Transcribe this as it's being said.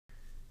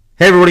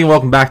Hey everybody,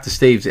 welcome back to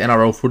Steve's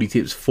NRL Footy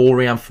Tips for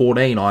Round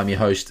 14. I'm your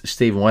host,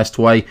 Stephen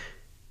Westway.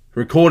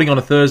 Recording on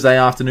a Thursday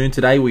afternoon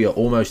today, we are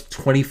almost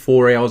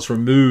 24 hours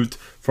removed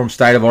from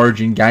State of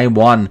Origin Game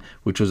 1,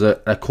 which was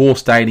a core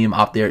stadium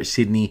up there at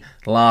Sydney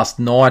last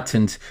night.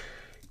 And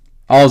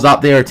I was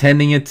up there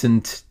attending it,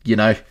 and, you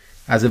know,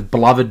 as a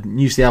beloved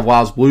New South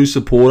Wales Blues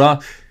supporter,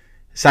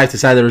 safe to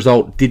say the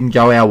result didn't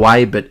go our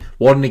way, but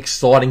what an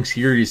exciting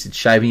series it's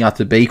shaping up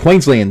to be.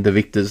 Queensland, the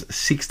victors,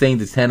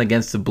 16-10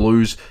 against the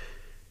Blues.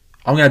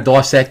 I'm going to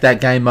dissect that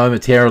game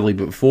momentarily,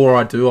 but before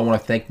I do, I want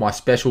to thank my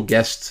special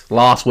guests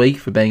last week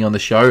for being on the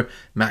show,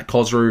 Matt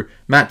Cosrue,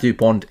 Matt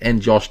Dupont,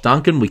 and Josh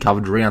Duncan. We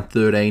covered Round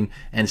 13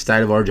 and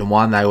State of Origin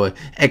 1. They were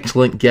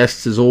excellent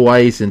guests as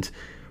always, and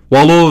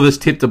while all of us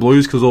tipped the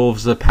Blues because all of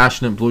us are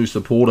passionate Blues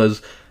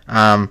supporters,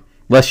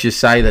 let's just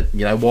say that,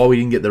 you know, while we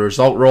didn't get the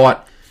result right,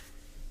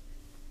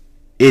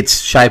 it's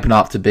shaping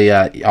up to be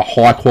a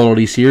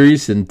high-quality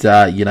series, and,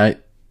 you know,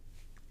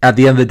 at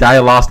the end of the day,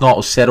 last night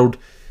was settled,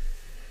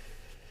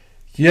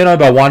 you know,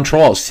 by one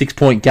try. It was a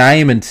 6-point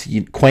game,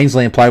 and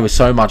Queensland played with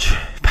so much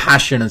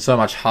passion and so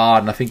much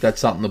heart, and I think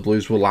that's something the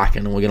Blues were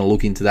lacking, and we're going to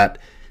look into that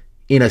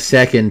in a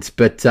second.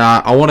 But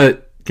I want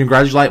to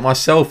congratulate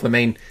myself. I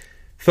mean,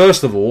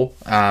 first of all,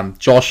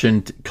 Josh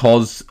and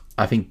Cos,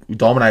 I think,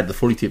 dominated the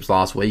footy tips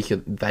last week.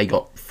 They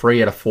got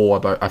 3 out of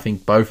 4, I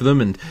think, both of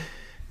them, and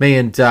me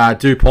and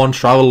Dupont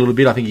struggled a little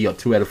bit. I think he got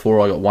 2 out of 4,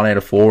 I got 1 out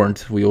of 4,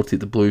 and we all tipped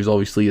the Blues,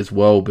 obviously, as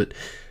well. But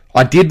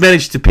I did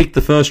manage to pick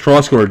the first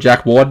try scorer,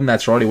 Jack Wyden.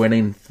 That's right, he went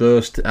in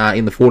first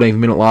in the 14th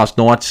minute last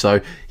night,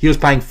 so he was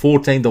paying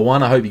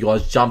 14-1. I hope you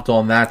guys jumped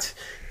on that.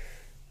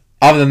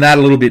 Other than that,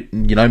 a little bit,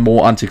 you know,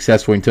 more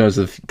unsuccessful in terms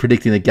of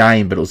predicting the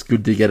game, but it was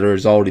good to get a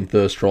result in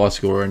first try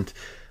scorer. And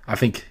I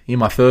think in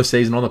my first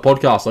season on the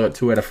podcast, I got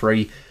 2 out of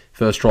 3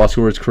 first try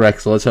scorers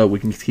correct, so let's hope we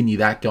can continue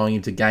that going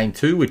into Game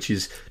 2, which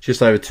is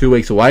just over 2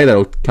 weeks away.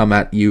 That'll come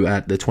at you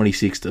at the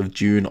 26th of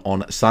June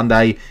on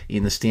Sunday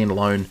in the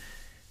standalone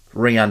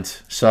round,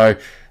 so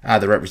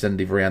the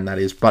representative round, that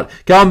is. But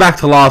going back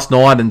to last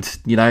night, and,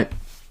 you know,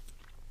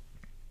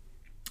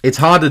 it's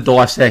hard to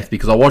dissect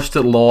because I watched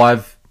it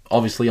live,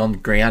 obviously on the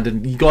ground,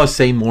 and you guys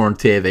see more on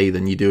TV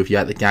than you do if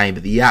you're at the game,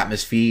 but the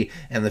atmosphere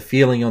and the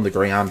feeling on the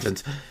ground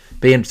and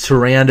being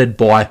surrounded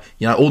by,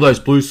 you know, all those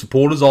Blues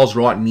supporters. I was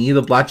right near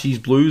the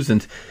Blatchies Blues,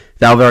 and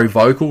they were very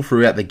vocal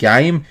throughout the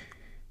game.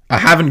 I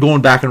haven't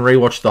gone back and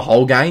rewatched the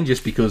whole game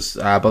just because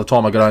by the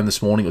time I got home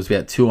this morning, it was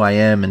about 2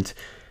 a.m. and,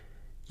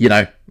 you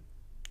know,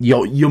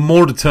 you're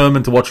more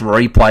determined to watch a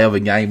replay of a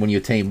game when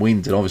your team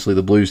wins, and obviously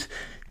the Blues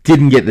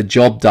didn't get the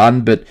job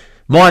done. But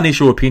my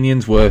initial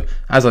opinions were,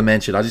 as I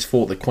mentioned, I just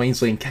thought that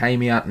Queensland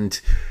came out and,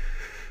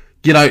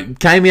 you know,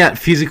 came out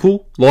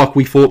physical like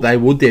we thought they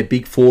would. Their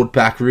big forward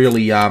pack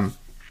really, you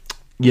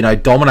know,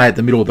 dominated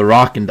the middle of the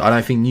ruck, and I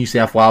don't think New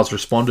South Wales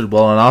responded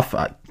well enough.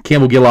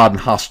 Campbell Gillard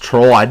and Huss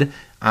tried,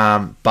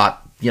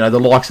 but, you know, the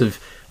likes of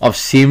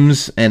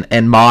Sims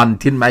and Martin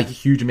didn't make a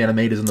huge amount of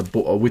metres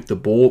with the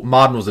ball.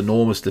 Martin was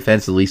enormous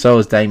defensively, so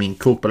was Damien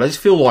Cook. But I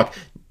just feel like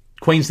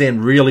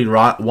Queensland really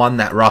won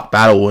that ruck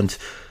battle. And,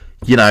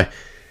 you know,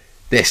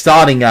 their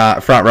starting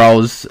front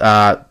rowers,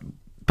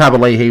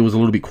 Papali'i was a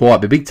little bit quiet,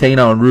 but Big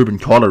Tino and Ruben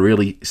Cotter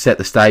really set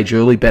the stage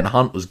early. Ben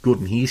Hunt was good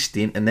in his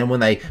stint. And then when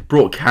they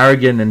brought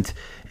Carrigan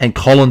and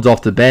Collins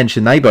off the bench,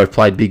 and they both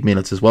played big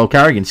minutes as well.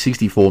 Carrigan,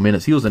 64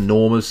 minutes. He was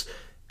enormous.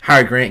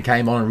 Harry Grant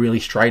came on and really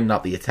straightened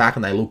up the attack,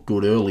 and they looked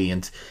good early.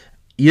 And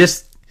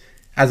yes,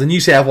 as a New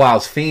South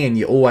Wales fan,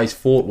 you always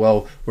thought,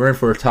 well, we're in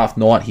for a tough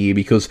night here,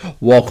 because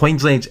while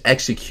Queensland's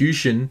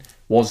execution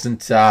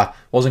wasn't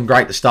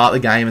great to start the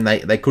game, and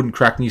they couldn't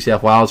crack New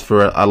South Wales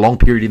for a long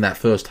period in that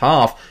first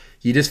half,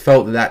 you just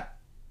felt that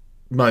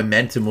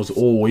momentum was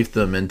all with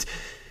them. And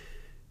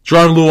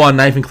Jerome Luai and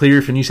Nathan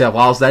Cleary for New South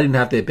Wales, they didn't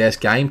have their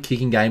best game.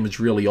 Kicking game was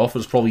really off. It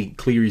was probably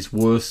Cleary's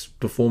worst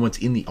performance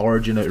in the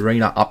Origin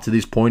arena up to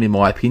this point, in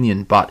my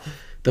opinion. But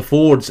the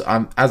forwards,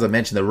 as I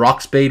mentioned, the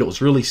ruck speed, it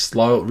was really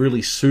slow. It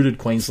really suited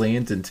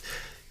Queensland, and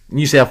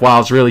New South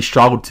Wales really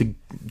struggled to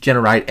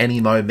generate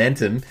any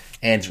momentum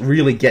and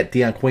really get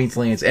down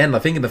Queensland's end. I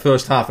think in the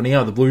first half an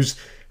hour, the Blues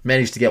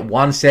managed to get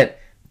one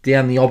set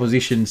down the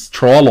opposition's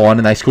try line,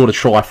 and they scored a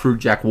try through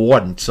Jack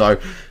Wyden. So,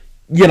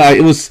 you know,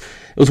 it was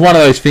one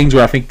of those things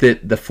where I think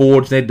that the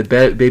forwards need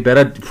to be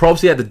better.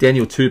 Props out to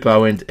Daniel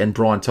Tupou and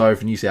Brian Toe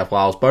for New South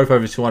Wales, both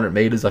over 200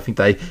 metres. I think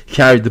they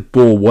carried the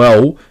ball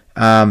well.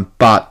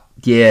 But,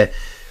 yeah,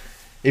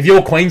 if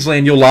you're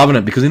Queensland, you're loving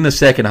it, because in the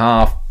second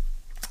half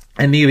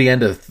and near the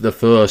end of the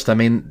first, I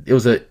mean, it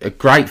was a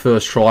great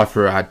first try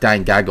for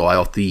Dane Gagai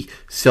off the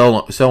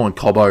Selwyn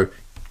Cobbo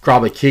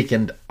grubber kick,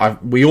 and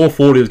we all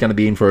thought he was going to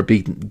be in for a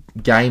big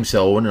game,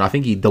 Selwyn, and I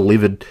think he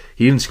delivered.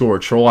 He didn't score a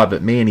try,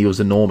 but man, he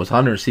was enormous,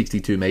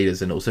 162 metres,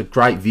 and it was a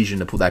great vision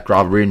to put that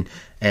grubber in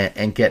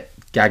and get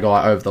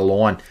Gagai over the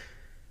line.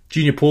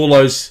 Junior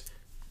Paulo's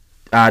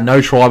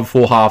no try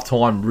before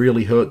half-time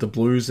really hurt the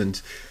Blues,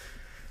 and,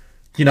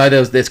 you know,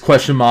 there's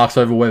question marks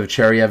over whether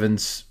Cherry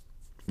Evans,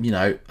 you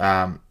know,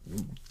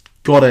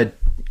 whether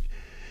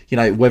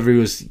he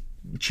was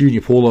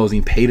Junior Paulo was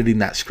impeded in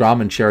that scrum,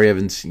 and Cherry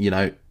Evans, you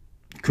know,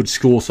 could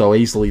score so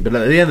easily. But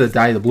at the end of the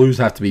day, the Blues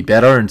have to be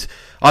better. And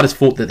I just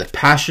thought that the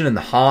passion and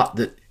the heart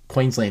that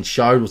Queensland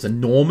showed was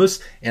enormous.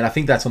 And I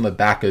think that's on the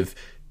back of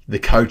the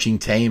coaching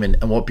team and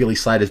what Billy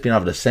Slater's been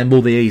able to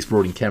assemble there. He's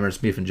brought in Cameron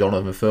Smith and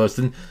Jonathan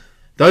Thurston.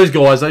 Those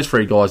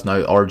three guys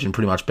know Origin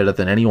pretty much better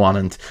than anyone.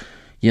 And,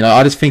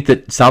 I just think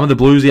that some of the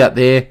Blues out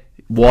there,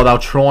 while they're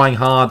trying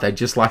hard, they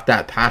just lack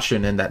that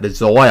passion and that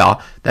desire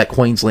that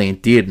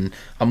Queensland did. And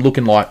I'm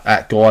looking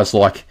at guys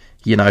like,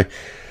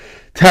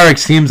 Tarek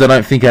Sims, I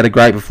don't think had a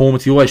great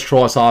performance. He always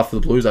tries hard for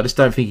the Blues. I just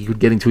don't think he could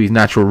get into his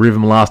natural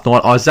rhythm last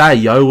night. Isaiah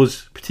Yeo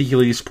was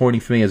particularly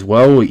disappointing for me as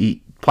well.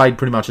 He played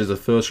pretty much as a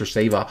first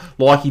receiver,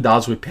 like he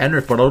does with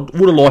Penrith, but I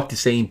would have liked to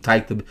see him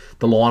take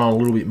the line on a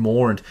little bit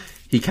more. And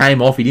he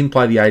came off. He didn't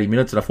play the 80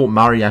 minutes, and I thought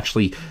Murray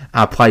actually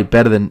played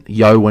better than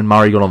Yeo when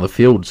Murray got on the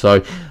field.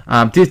 So,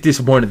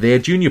 disappointed there.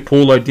 Junior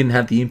Paulo didn't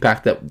have the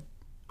impact that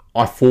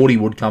I thought he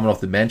would coming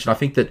off the bench, and I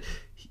think that,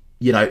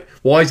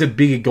 while he's a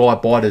bigger guy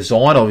by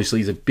design, obviously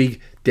he's a big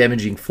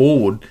damaging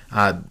forward,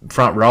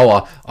 front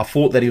rower, I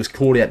thought that he was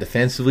caught out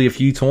defensively a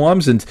few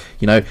times. And,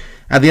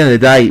 at the end of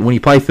the day, when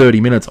you play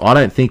 30 minutes, I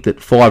don't think that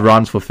 5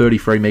 runs for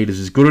 33 metres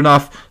is good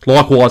enough.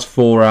 Likewise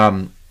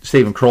for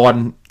Stephen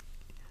Crichton.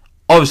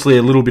 Obviously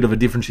a little bit of a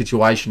different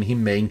situation,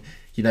 him being,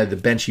 the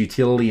bench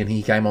utility, and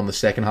he came on the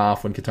second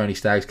half when Katoni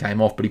Staggs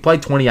came off. But he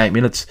played 28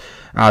 minutes,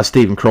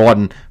 Stephen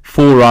Crichton,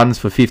 4 runs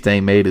for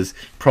 15 metres.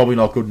 Probably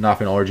not good enough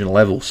in Origin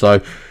level.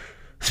 So,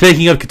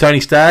 speaking of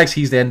Katoni Staggs,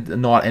 his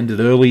night ended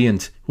early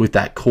and with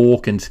that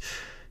cork, and,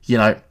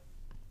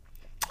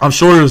 I'm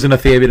sure he was in a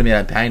fair bit of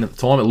pain at the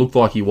time. It looked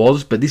like he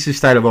was, but this is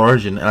State of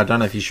Origin, and I don't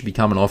know if he should be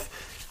coming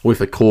off with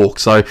a cork.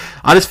 So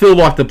I just feel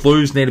like the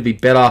Blues need to be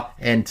better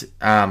and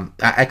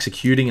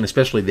executing, and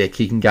especially their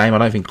kicking game. I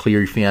don't think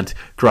Cleary found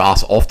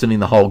grass often in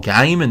the whole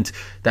game, and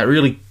that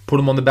really put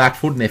them on the back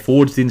foot, and their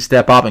forwards didn't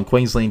step up, and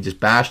Queensland just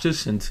bashed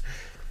us. And,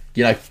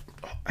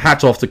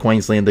 hats off to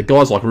Queensland. The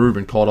guys like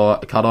Ruben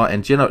Cutter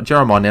and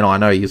Jeremiah Neno, I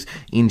know he was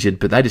injured,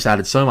 but they just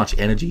added so much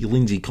energy.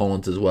 Lindsay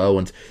Collins as well,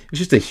 and it was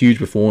just a huge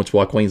performance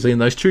by Queensland.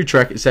 Those 2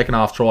 second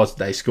half tries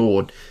that they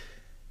scored,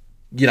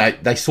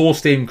 they saw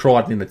Stephen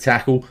Crichton in the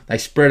tackle. They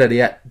spread it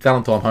out.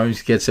 Valentine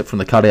Holmes gets it from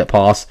the cutout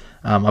pass,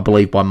 I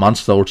believe by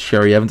Munster or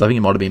Sherry Evans. I think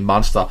it might have been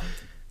Munster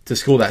to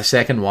score that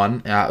second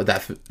one,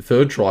 that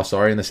third try,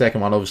 and the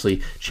second one,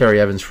 obviously, Sherry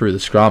Evans through the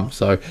scrum.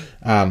 So,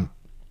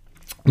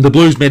 the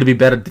Blues need to be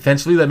better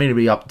defensively. They need to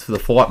be up to the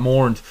fight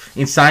more. And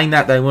in saying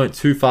that, they weren't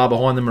too far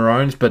behind the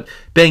Maroons, but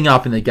being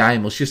up in the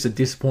game was just a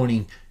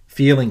disappointing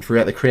feeling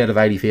throughout the crowd of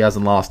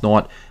 80,000 last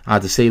night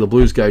to see the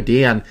Blues go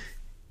down.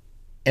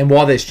 And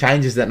while there's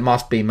changes that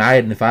must be made,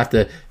 and if I have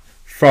to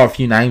throw a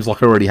few names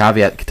like I already have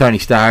out, Katoni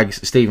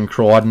Staggs, Stephen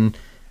Crichton,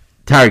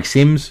 Tarek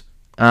Sims,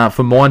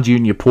 for mine,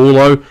 Junior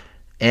Paulo,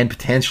 and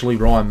potentially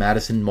Ryan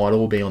Madison might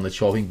all be on the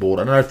chopping board.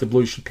 I don't know if the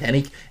Blues should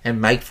panic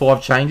and make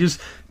 5 changes,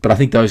 but I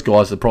think those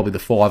guys are probably the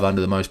 5 under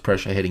the most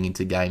pressure heading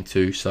into game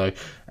 2. So,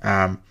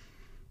 as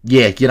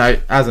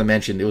I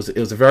mentioned, it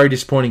was a very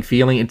disappointing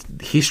feeling.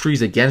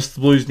 History's against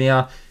the Blues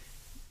now.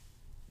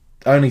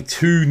 Only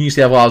 2 New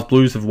South Wales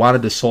Blues have won a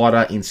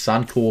decider in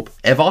Suncorp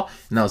ever,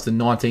 and that was the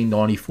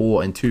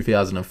 1994 and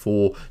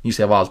 2004 New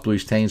South Wales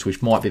Blues teams,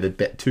 which might be the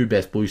 2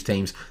 best Blues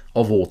teams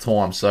of all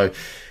time. So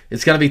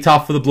it's going to be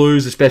tough for the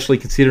Blues, especially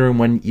considering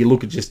when you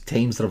look at just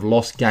teams that have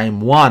lost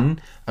game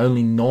 1,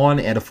 only 9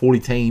 out of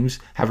 40 teams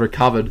have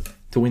recovered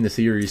to win the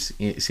series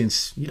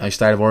since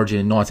State of Origin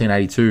in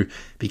 1982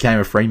 became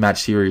a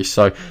 3-match series.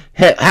 So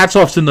hats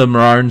off to the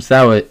Maroons.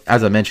 They were,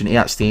 as I mentioned,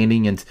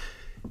 outstanding. And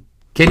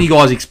can you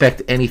guys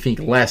expect anything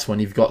less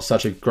when you've got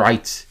such a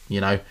great,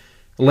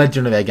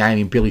 legend of our game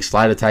in Billy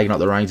Slater taking up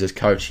the reins as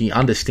coach? He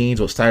understands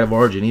what State of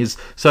Origin is.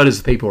 So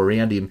does the people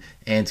around him.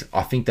 And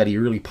I think that he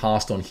really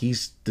passed on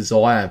his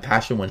desire and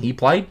passion when he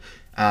played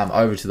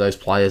over to those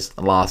players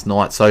last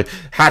night. So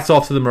hats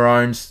off to the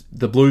Maroons.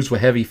 The Blues were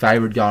heavy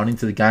favourite going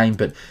into the game,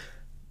 but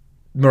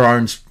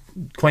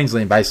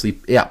Queensland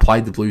basically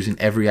outplayed the Blues in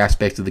every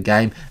aspect of the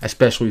game,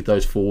 especially with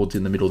those forwards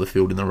in the middle of the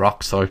field in the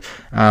ruck. So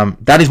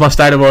that is my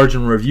State of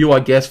Origin review, I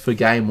guess, for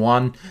Game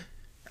 1.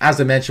 As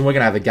I mentioned, we're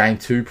going to have a Game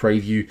 2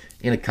 preview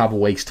in a couple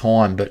of weeks'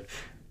 time, but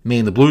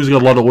the Blues have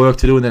got a lot of work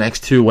to do in the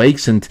next 2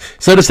 weeks, and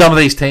so do some of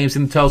these teams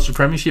in the Telstra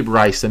Premiership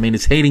race.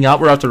 It's heating up.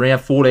 We're up to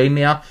round 14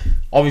 now.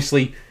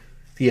 Obviously,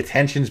 the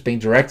attention's been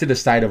directed to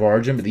State of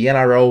Origin, but the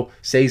NRL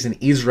season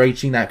is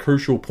reaching that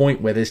crucial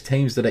point where there's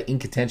teams that are in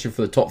contention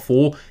for the top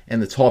 4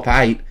 and the top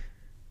 8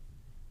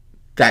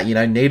 that,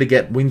 need to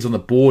get wins on the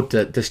board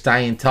to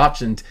stay in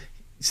touch and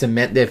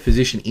cement their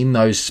position in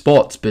those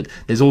spots. But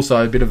there's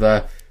also a bit of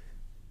a,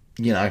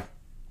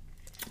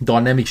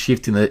 dynamic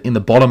shift in the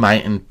bottom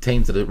 8, and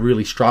teams that are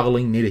really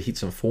struggling need to hit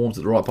some forms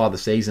at the right part of the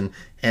season.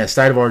 And a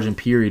State of Origin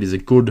period is a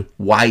good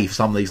way for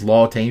some of these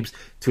lower teams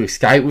to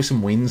escape with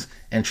some wins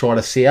and try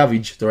to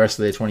salvage the rest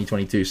of their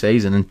 2022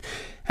 season. And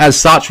as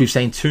such, we've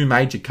seen 2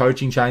 major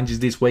coaching changes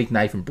this week.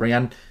 Nathan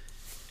Brown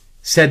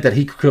said that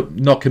he could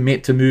not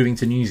commit to moving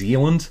to New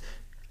Zealand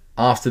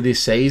after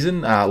this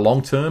season,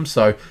 long term.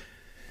 So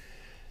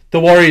the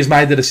Warriors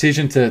made the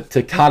decision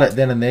to cut it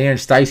then and there, and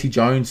Stacey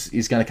Jones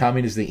is going to come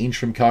in as the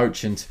interim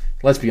coach. And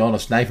let's be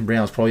honest, Nathan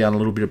Brown's probably under a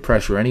little bit of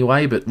pressure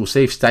anyway, but we'll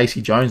see if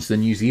Stacey Jones, the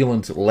New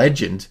Zealand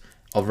legend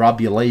of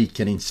rugby league,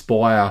 can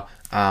inspire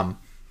a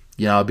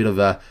bit of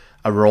a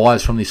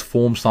rise from this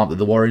form slump that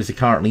the Warriors are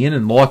currently in.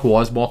 And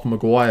likewise, Michael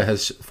Maguire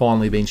has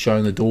finally been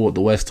shown the door at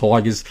the West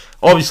Tigers.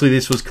 Obviously,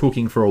 this was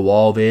cooking for a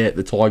while there.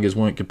 The Tigers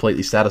weren't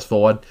completely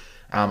satisfied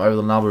over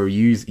the number of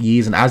years,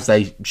 and as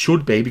they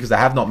should be, because they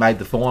have not made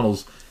the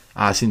finals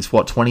since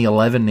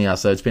 2011 now.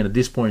 So it's been a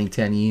disappointing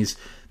 10 years.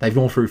 They've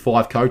gone through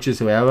 5 coaches,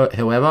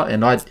 however,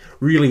 and I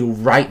really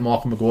rate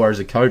Michael Maguire as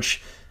a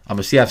coach. I'm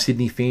a South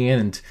Sydney fan,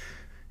 and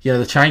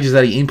the changes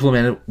that he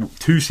implemented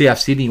to South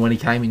Sydney when he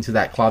came into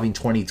that club in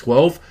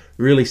 2012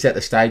 really set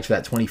the stage for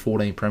that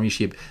 2014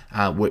 premiership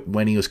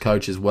when he was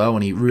coach as well,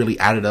 and he really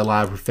added a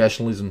lot of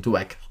professionalism to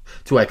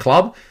our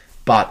club.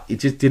 But it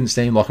just didn't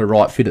seem like a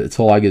right fit at the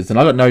Tigers, and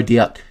I got no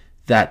doubt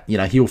that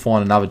he'll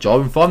find another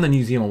job. And if I'm the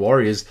New Zealand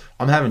Warriors,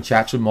 I'm having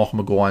chats with Michael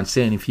Maguire and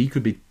seeing if he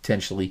could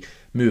potentially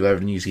move over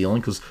to New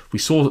Zealand, because we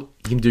saw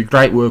him do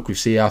great work with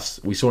South.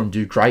 We saw him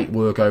do great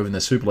work over in the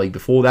Super League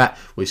before that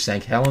with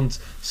St. Helens.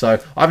 So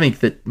I think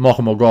that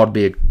Michael Maguire would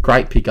be a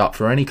great pickup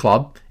for any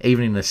club,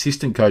 even in an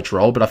assistant coach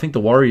role. But I think the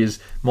Warriors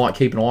might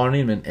keep an eye on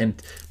him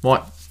and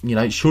might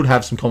should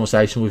have some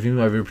conversation with him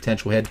over a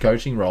potential head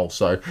coaching role.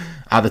 So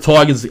the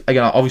Tigers are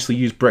going to obviously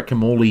use Brett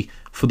Kimmorley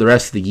for the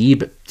rest of the year,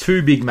 but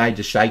 2 big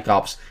major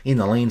shake-ups in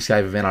the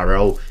landscape of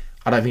NRL.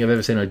 I don't think I've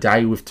ever seen a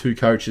day with 2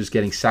 coaches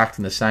getting sacked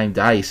in the same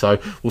day. So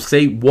we'll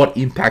see what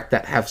impact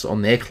that has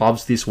on their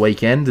clubs this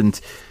weekend. And,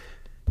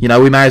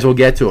 we may as well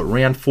get to it.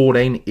 Round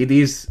 14, it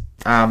is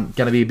going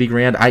to be a big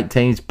round. 8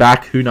 teams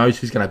back. Who knows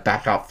who's going to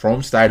back up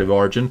from State of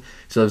Origin.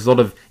 So there's a lot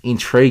of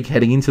intrigue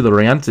heading into the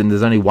round, and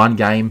there's only one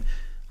game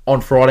on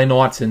Friday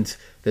nights, and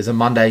there's a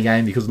Monday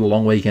game because of the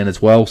long weekend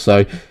as well.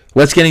 So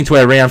let's get into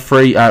our round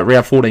 14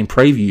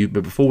 preview.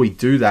 But before we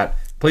do that,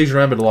 please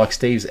remember to like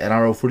Steve's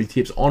NRL Footy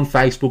Tips on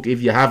Facebook.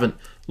 If you haven't,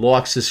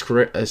 like,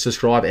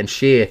 subscribe, and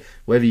share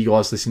wherever you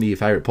guys listen to your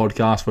favourite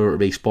podcast, whether it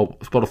be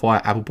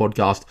Spotify, Apple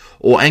Podcast,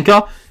 or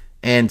Anchor.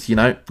 And,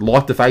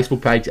 like the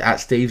Facebook page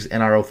at Steve's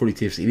NRL Footy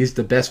Tips. It is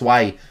the best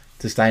way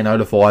to stay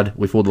notified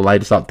with all the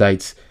latest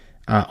updates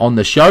on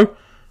the show.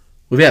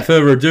 Without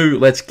further ado,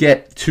 let's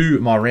get to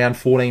my round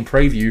 14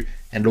 preview,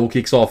 and it all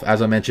kicks off,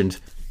 as I mentioned,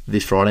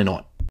 this Friday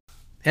night.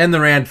 And the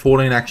round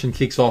 14 action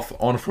kicks off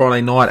on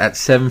Friday night at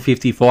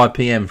 7:55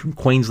 p.m. from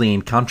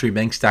Queensland Country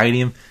Bank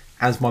Stadium.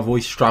 As my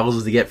voice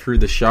struggles to get through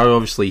the show,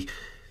 obviously,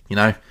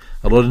 a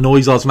lot of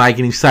noise I was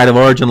making in State of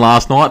Origin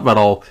last night, but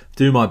I'll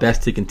do my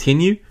best to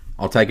continue.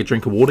 I'll take a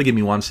drink of water, give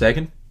me 1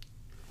 second.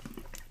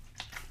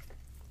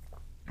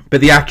 But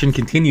the action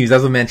continues,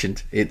 as I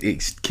mentioned. It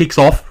kicks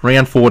off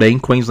round 14,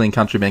 Queensland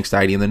Country Bank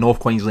Stadium. The North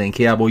Queensland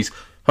Cowboys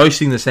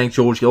hosting the St.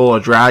 George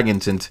Illawarra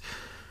Dragons. And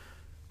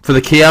for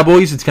the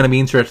Cowboys, it's going to be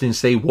interesting to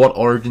see what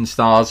Origin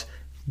stars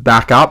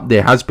back up.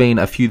 There has been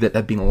a few that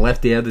have been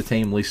left out of the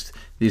team list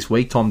this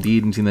week. Tom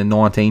Dearden's in the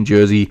 19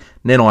 jersey,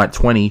 Nenai at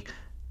 20,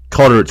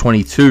 Cotter at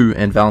 22,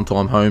 and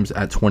Valentine Holmes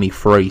at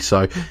 23.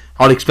 So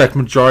I'd expect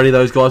majority of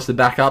those guys to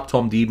back up.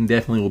 Tom Dearden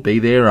definitely will be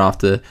there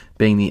after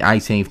being the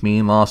 18th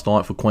man last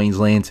night for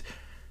Queensland.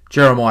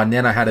 Jeremiah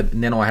Nenai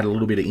had a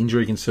little bit of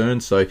injury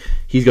concerns, so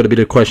he's got a bit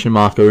of question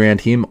mark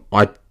around him.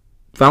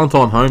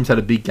 Valentine Holmes had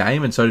a big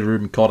game, and so did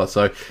Ruben Cotter.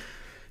 So,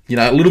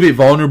 a little bit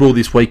vulnerable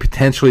this week,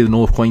 potentially the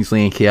North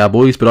Queensland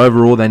Cowboys, but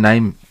overall they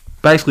name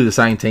basically the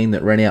same team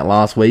that ran out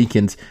last week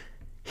and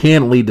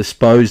handily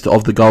disposed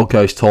of the Gold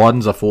Coast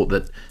Titans. I thought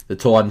that the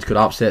Titans could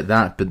upset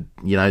that, but,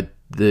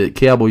 the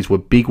Cowboys were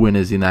big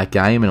winners in that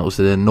game, and it was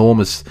an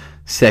enormous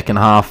second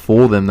half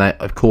for them. They,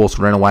 of course,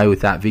 ran away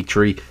with that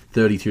victory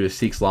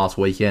 32-6 last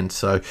weekend.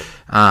 So,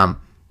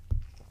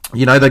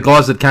 the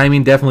guys that came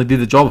in definitely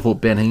did the job. I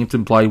thought Ben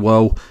Hampton played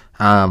well,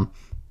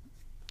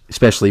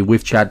 especially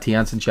with Chad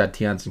Townsend. Chad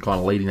Townsend kind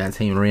of leading that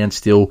team around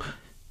still.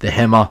 The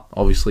Hammer,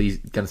 obviously,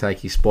 going to take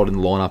his spot in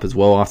the lineup as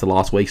well after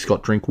last week.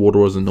 Scott Drinkwater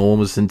was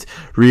enormous, and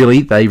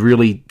they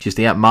really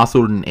just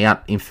out-muscled and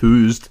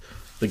out-infused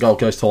the Gold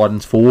Coast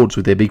Titans forwards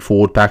with their big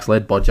forward packs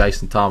led by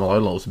Jason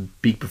Taumalolo. It was a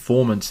big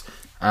performance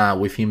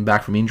with him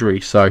back from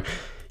injury. So,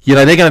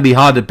 they're going to be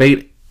hard to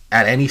beat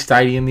at any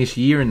stadium this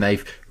year, and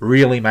they've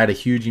really made a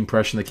huge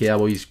impression. The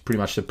Cowboys pretty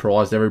much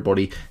surprised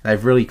everybody.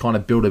 They've really kind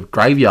of built a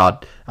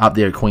graveyard up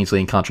there at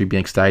Queensland Country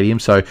Bank Stadium.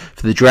 So,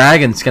 for the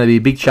Dragons, it's going to be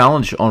a big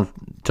challenge on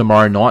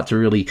tomorrow night to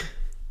really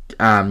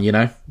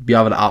be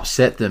able to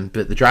upset them.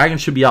 But the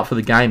Dragons should be up for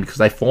the game because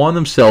they find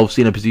themselves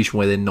in a position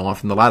where they're ninth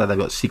from the ladder. They've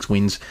got 6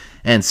 wins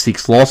and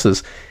 6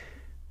 losses.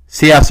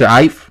 Souths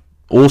are 8th,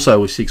 also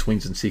with 6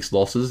 wins and 6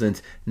 losses.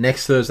 And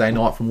next Thursday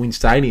night from Wynn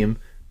Stadium,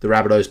 the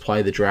Rabbitohs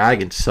play the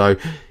Dragons. So,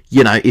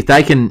 if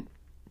they can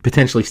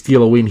potentially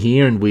steal a win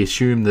here, and we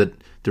assume that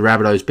the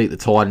Rabbitohs beat the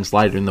Titans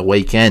later in the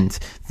weekend,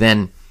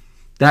 then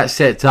that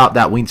sets up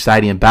that Wynn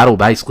Stadium battle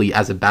basically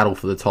as a battle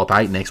for the top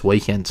 8 next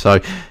weekend. So,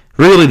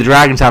 really, the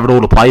Dragons have it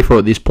all to play for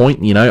at this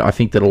point. I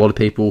think that a lot of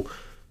people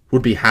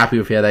would be happy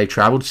with how they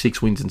travelled.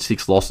 6 wins and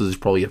 6 losses is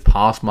probably a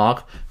pass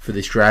mark for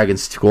this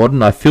Dragons squad,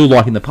 and I feel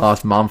like in the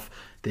past month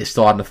they're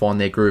starting to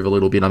find their groove a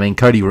little bit. I mean,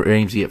 Cody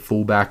Ramsey at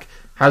fullback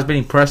has been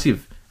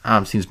impressive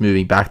since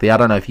moving back there. I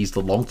don't know if he's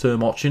the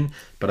long-term option,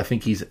 but I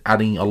think he's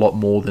adding a lot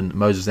more than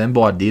Moses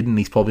Mbye did, and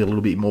he's probably a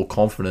little bit more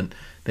confident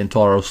than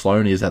Tyrell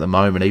Sloan is at the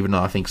moment, even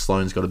though I think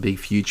Sloan's got a big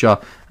future.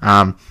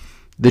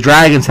 The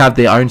Dragons have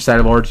their own state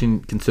of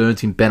origin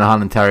concerns in Ben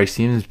Hunt and Tariq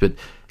Sims, but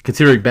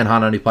considering Ben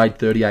Hunt only played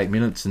 38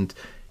 minutes and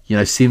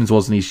Sims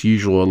wasn't his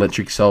usual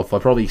electric self, I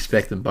probably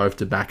expect them both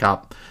to back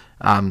up,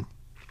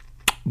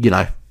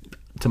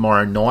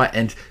 tomorrow night.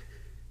 And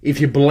if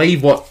you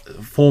believe what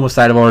former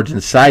state of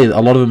origin say, a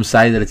lot of them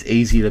say that it's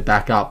easier to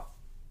back up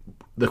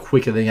the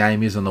quicker the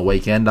game is on the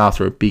weekend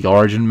after a big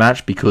origin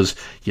match, because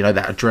that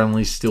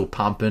adrenaline is still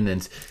pumping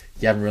and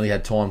you haven't really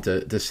had time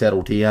to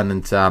settle down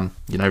and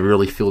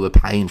really feel the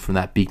pain from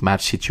that big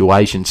match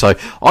situation. So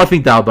I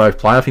think they'll both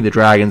play. I think the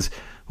Dragons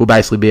will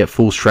basically be at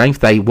full strength.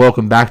 They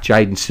welcome back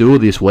Jaden Sewer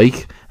this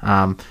week,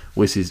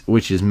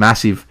 which is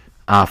massive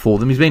for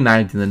them. He's been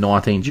named in the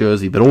 19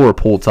 jersey, but all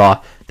reports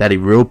are that he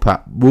will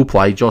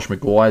play. Josh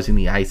Maguire's in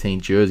the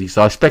 18 jersey,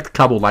 so I expect a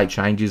couple of late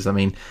changes. I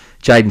mean,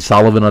 Jaden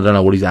Sullivan, I don't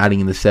know what he's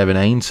adding in the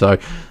 17, so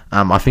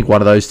I think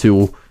one of those two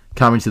will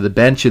come into the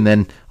bench, and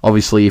then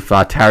obviously if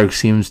Tariq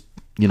Sims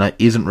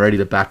isn't ready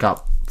to back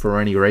up for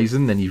any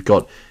reason, then you've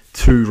got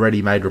 2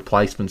 ready-made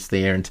replacements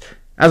there. And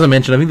as I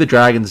mentioned, I think the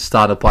Dragons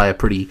start to play a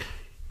pretty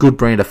good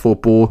brand of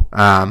football.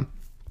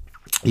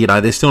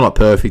 They're still not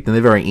perfect, and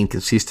they're a very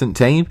inconsistent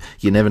team.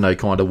 You never know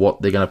kind of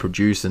what they're going to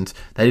produce, and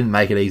they didn't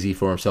make it easy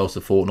for themselves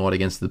a fortnight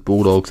against the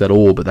Bulldogs at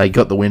all, but they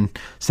got the win.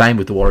 Same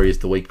with the Warriors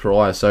the week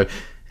prior. So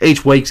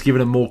each week's given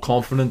them more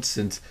confidence,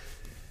 and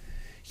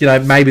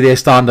maybe they're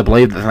starting to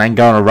believe that they can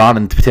go on a run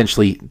and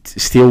potentially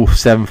steal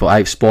 7th or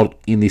 8th spot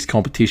in this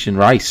competition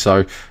race.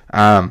 So,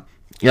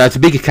 it's a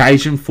big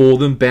occasion for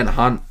them. Ben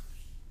Hunt,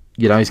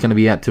 he's going to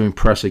be out to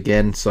impress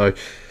again. So,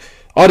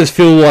 I just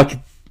feel like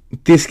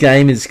this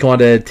game is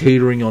kind of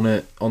teetering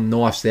on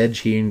knife's edge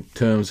here in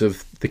terms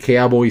of the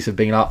Cowboys have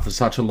been up for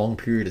such a long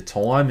period of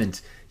time,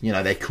 and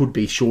they could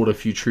be short a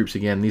few troops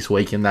again this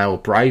week, and they were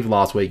brave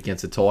last week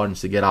against the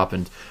Titans to get up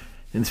and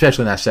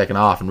especially in that second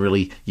half and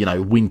really,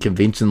 win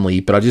convincingly.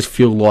 But I just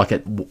feel like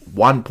at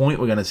one point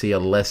we're going to see a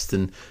less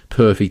than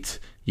perfect,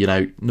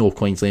 North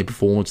Queensland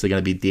performance. They're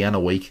going to be down a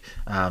week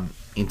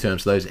in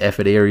terms of those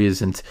effort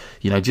areas, and,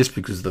 just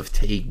because of the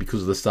fatigue,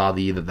 because of the start of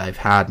the year that they've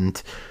had.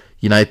 And,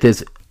 if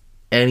there's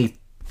any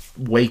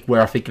week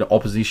where I think the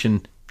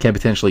opposition can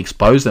potentially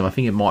expose them, I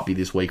think it might be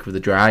this week with the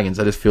Dragons.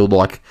 I just feel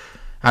like,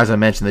 as I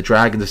mentioned, the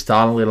Dragons are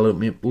starting to get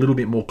a little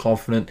bit more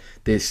confident.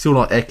 They're still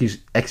not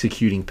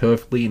executing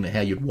perfectly in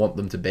how you'd want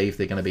them to be if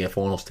they're going to be a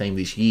finals team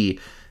this year.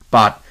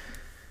 But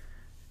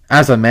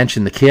as I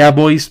mentioned, the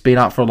Cowboys been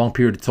up for a long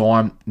period of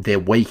time. They're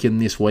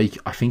weakened this week.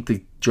 I think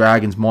the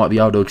Dragons might be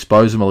able to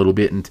expose them a little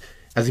bit. And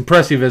as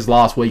impressive as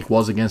last week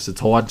was against the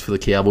Titans for the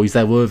Cowboys,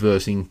 they were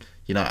versing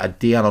a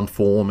down on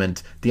form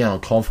and down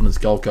on confidence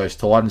Gold Coast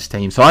Titans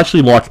team. So I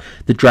actually like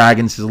the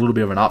Dragons as a little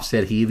bit of an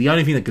upset here. The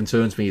only thing that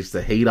concerns me is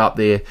the heat up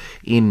there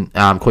in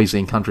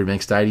Queensland Country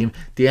Bank Stadium.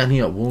 Down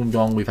here at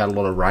Wollongong, we've had a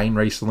lot of rain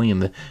recently,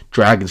 and the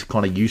Dragons are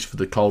kind of used for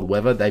the cold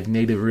weather. They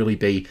need to really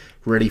be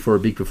ready for a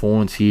big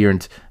performance here.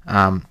 And,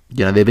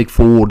 they're big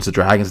forwards, the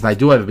Dragons, and they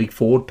do have a big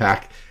forward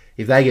pack.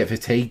 If they get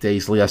fatigued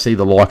easily, I see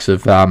the likes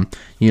of,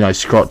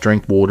 Scott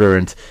Drinkwater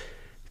and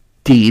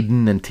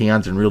Dearden and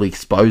Townsend really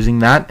exposing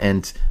that,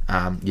 and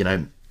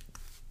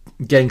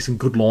getting some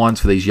good lines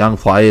for these young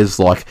players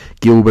like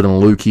Gilbert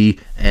and Lukey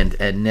and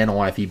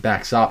Nenai. If he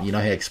backs up, how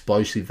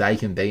explosive they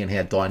can be and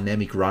how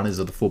dynamic runners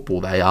of the football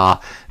they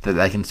are, that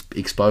they can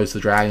expose the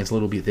Dragons a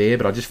little bit there.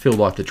 But I just feel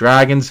like the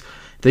Dragons,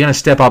 they're going to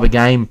step up a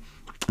game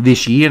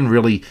this year and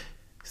really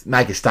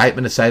make a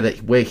statement to say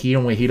that we're here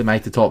and we're here to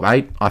make the top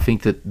 8. I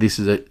think that this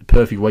is a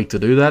perfect week to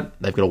do that.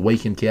 They've got a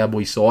weakened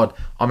Cowboys side.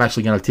 I'm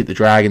actually going to tip the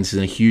Dragons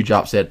in a huge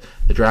upset.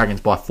 The Dragons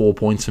by 4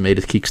 points for me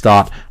to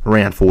kickstart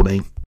round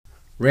 14.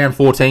 Round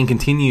 14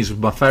 continues with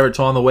my favourite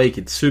time of the week.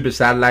 It's Super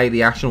Saturday.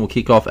 The action will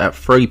kick off at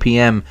 3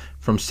 p.m.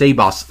 from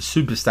Cbus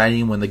Super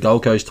Stadium when the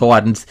Gold Coast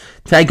Titans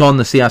take on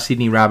the South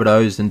Sydney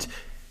Rabbitohs. And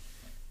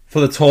for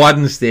the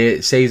Titans,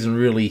 their season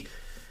really,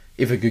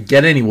 if it could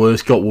get any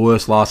worse, got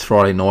worse last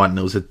Friday night, and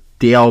it was a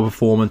dour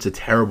performance, a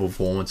terrible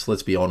performance,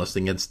 let's be honest,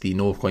 against the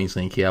North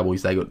Queensland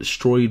Cowboys. They got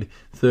destroyed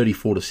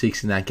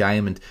 34-6 in that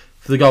game, and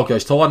for the Gold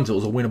Coast Titans, it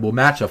was a winnable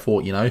match. I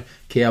thought,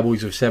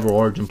 Cowboys with several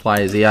Origin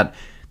players out,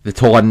 the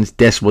Titans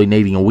desperately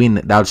needing a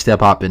win, they'll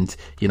step up and,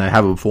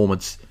 have a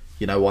performance,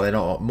 while they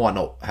might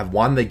not have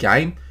won the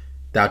game,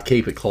 they'll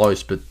keep it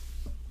close, but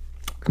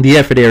the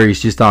effort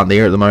areas just aren't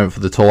there at the moment for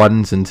the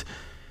Titans, and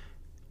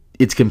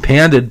it's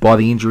compounded by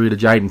the injury to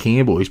Jaden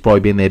Campbell, who's probably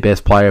been their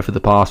best player for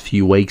the past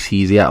few weeks.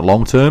 He's out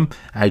long term.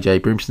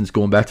 AJ Brimson's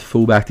gone back to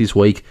fullback this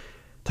week.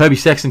 Toby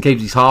Sexton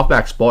keeps his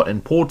halfback spot,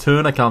 and Paul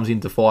Turner comes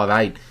into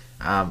 5'8"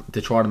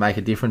 to try to make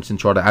a difference and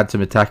try to add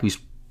some attack with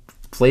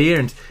flair.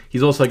 And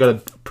he's also got a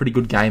pretty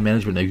good game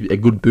management, a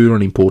good boot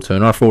on him, Paul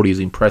Turner. I thought he was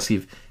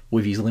impressive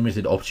with his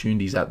limited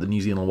opportunities at the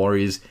New Zealand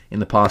Warriors in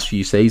the past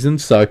few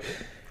seasons. So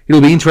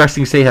it'll be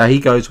interesting to see how he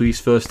goes with his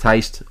first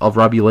taste of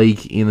rugby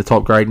league in the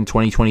top grade in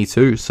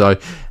 2022. So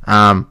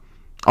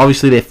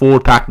obviously their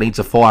forward pack needs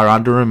a fire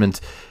under him, and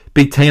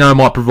Big Tino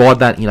might provide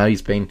that.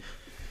 He's been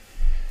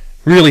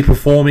really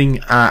performing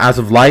as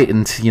of late,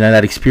 and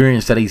that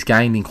experience that he's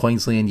gained in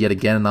Queensland yet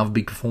again, another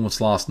big performance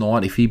last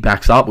night. If he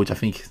backs up, which I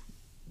think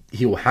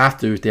he will have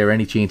to if there are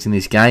any chance in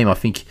this game, I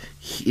think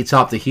it's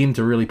up to him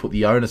to really put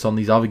the onus on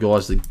these other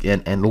guys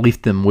and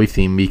lift them with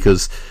him,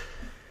 because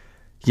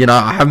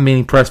I haven't been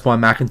impressed by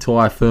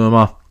McIntyre,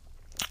 Firma,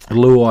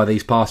 Luai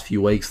these past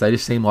few weeks. They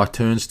just seem like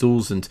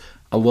turnstils, and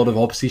a lot of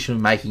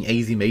opposition making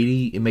easy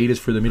meters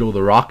through the middle of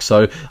the ruck.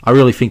 So I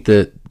really think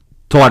that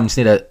Titans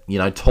need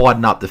to,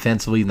 tighten up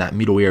defensively in that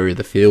middle area of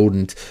the field,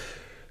 and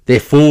their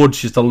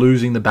forwards just are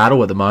losing the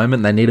battle at the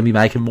moment. They need to be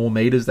making more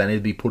meters. They need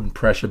to be putting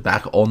pressure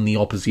back on the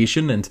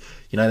opposition, and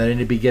they need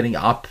to be getting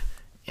up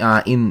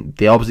in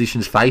the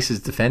opposition's faces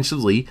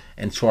defensively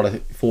and try to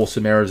force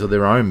some errors of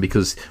their own,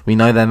 because we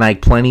know they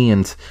make plenty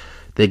and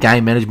their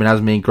game management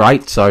hasn't been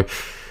great. So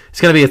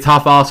it's going to be a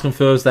tough ask on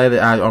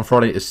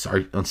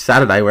on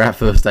Saturday. We're at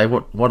Thursday.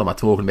 What am I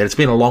talking about? It's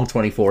been a long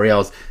 24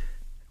 hours.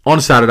 On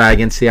Saturday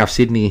against South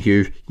Sydney,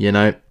 who,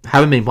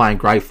 haven't been playing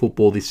great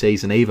football this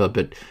season either,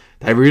 but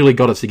they really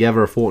got it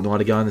together a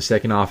fortnight ago in the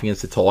second half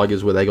against the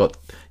Tigers, where they got,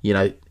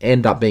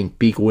 end up being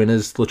big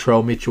winners.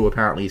 Latrell Mitchell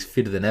apparently is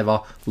fitter than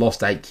ever,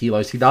 lost 8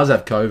 kilos. He does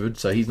have COVID,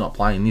 so he's not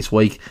playing this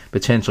week,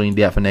 potentially in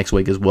doubt for next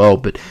week as well,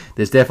 but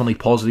there's definitely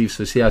positives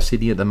for South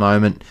Sydney at the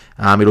moment.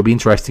 It'll be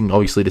interesting,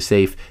 obviously, to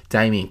see if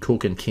Damien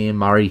Cook and Cam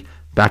Murray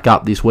back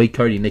up this week.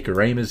 Cody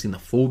Nicorima's in the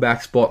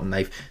fullback spot, and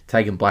they've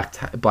taken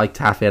Blake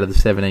Taff out of the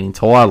 17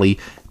 entirely.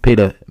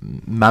 Peter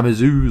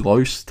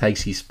Mamazoulos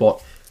takes his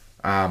spot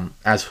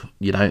as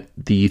the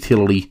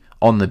utility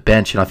on the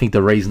bench, and I think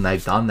the reason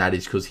they've done that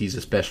is because he's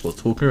a specialist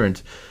hooker, and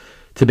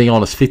to be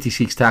honest,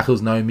 56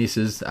 tackles, no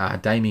misses.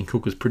 Damien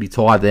Cook was pretty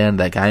tired at the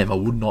end of that game. I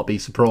would not be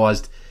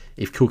surprised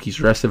if Cook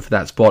is rested for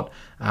that spot.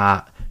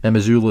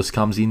 Mamazoulis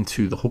comes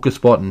into the hooker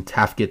spot, and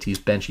Taff gets his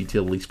bench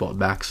utility spot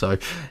back. So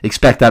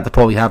expect that to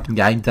probably happen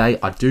game day.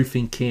 I do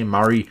think Cam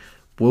Murray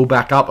will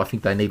back up. I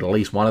think they need at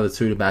least one of the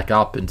two to back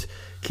up, and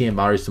Cam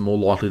Murray's the more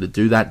likely to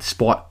do that,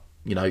 despite,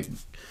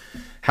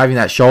 having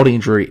that shoulder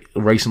injury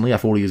recently. I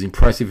thought he was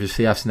impressive for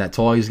South in that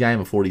Tigers game.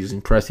 I thought he was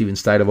impressive in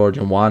State of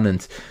Origin 1.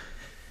 And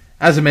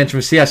as I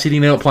mentioned, for South City,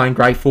 they're not playing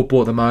great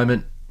football at the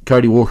moment.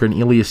 Cody Walker and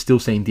Ilias still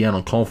seem down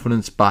on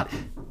confidence, but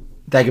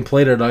they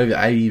completed over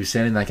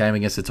 80% in that game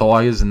against the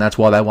Tigers, and that's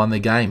why they won the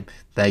game.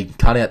 They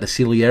cut out the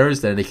silly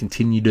errors, and they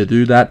continue to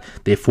do that.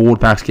 Their forward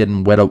pack's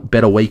getting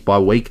better week by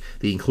week.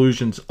 The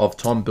inclusions of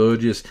Tom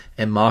Burgess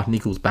and Mark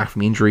Nichols back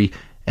from injury,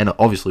 and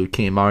obviously with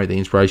Cam Murray, the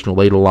inspirational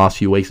leader the last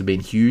few weeks, have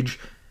been huge.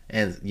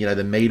 And,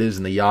 the meters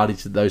and the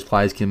yardage that those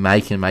players can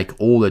make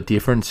all the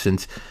difference.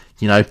 And,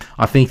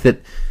 I think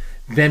that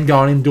them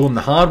going in doing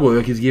the hard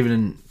work is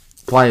giving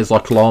players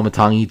like Kaloa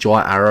Matangi,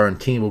 Jai Arrow, and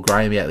Kimball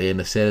Graham out there in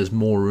the centres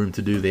more room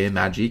to do their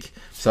magic.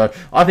 So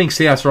I think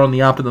Souths are on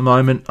the up at the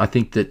moment. I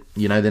think that,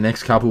 the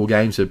next couple of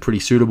games are pretty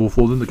suitable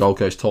for them. The Gold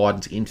Coast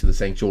Titans into the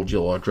St. George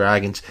Illawarra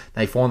Dragons.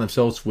 They find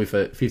themselves with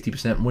a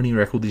 50% winning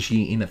record this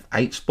year in the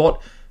 8th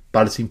spot.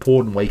 But it's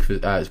important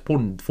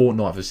important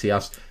fortnight for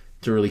Souths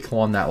to really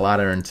climb that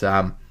ladder, and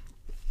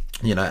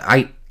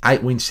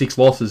 8 wins, 6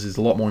 losses is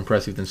a lot more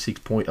impressive than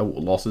 6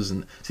 losses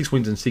and 6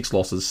 wins and 6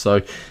 losses.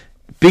 So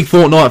big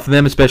fortnight for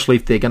them, especially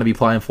if they're going to be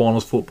playing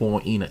finals football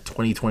in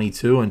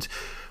 2022. And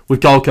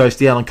with Gold Coast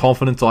down on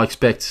confidence, I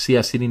expect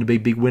South Sydney to be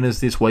big winners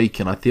this week,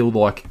 and I feel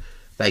like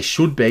they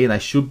should be, and they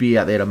should be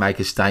out there to make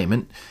a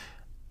statement.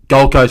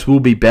 Gold Coast will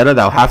be better.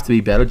 They'll have to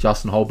be better.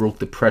 Justin Holbrook,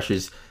 the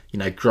pressure's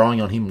growing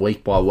on him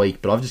week by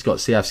week. But I've just got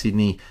South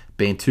Sydney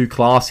being too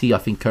classy. I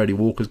think Cody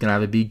Walker's going to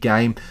have a big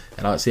game,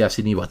 and I see South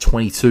Sydney by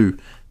 22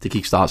 to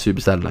kickstart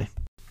Super Saturday.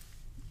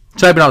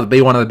 It's opening up to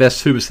be one of the best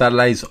Super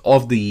Saturdays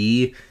of the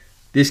year.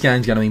 This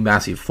game's going to be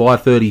massive.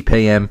 5:30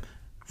 p.m.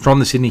 from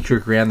the Sydney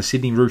Cricket Ground. The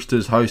Sydney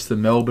Roosters host the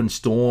Melbourne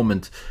Storm,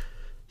 and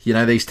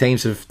these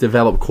teams have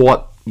developed quite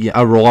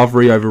a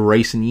rivalry over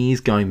recent years,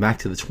 going back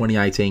to the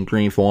 2018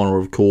 Grand Final,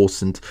 of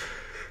course, and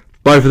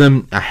both of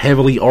them are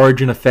heavily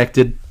Origin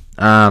affected.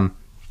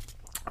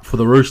 For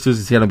the Roosters,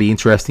 it's going to be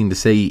interesting to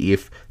see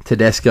if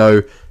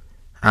Tedesco,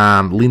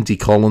 Lindsay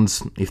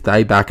Collins, if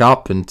they back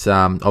up, and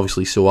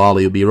obviously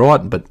Suwali will be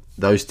right, but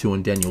those two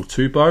and Daniel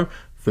Tupou.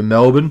 For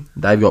Melbourne,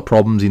 they've got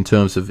problems in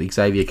terms of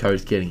Xavier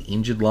Coates getting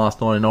injured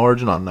last night in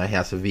Origin. I don't know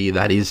how severe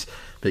that is,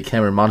 but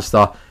Cameron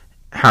Munster,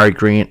 Harry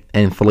Grant,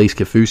 and Felice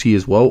Kafusi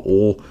as well,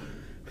 all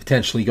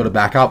potentially got to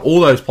back up.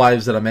 All those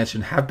players that I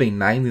mentioned have been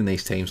named in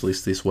these teams'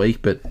 lists this week,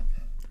 but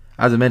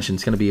as I mentioned,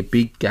 it's going to be a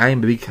big game,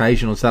 a big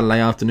occasion on Saturday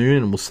afternoon,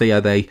 and we'll see how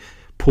they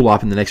pull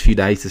up in the next few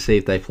days to see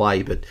if they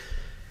play. But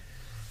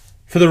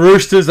for the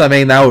Roosters,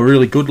 they were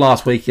really good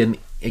last weekend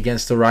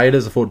against the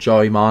Raiders. I thought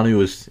Joey Manu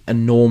was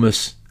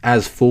enormous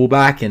as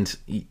fullback, and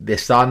they're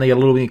starting to get a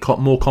little bit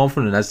more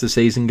confident as the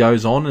season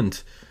goes on.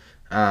 And,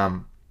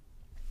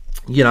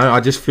 I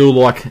just feel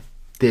like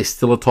they're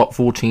still a top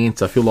 4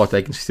 chance. I feel like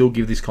they can still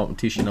give this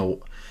competition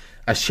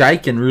a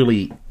shake and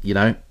really,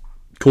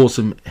 cause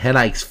some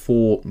headaches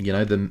for,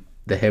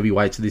 the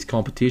heavyweights of this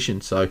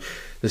competition. So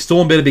the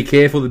Storm better be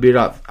careful. They'll be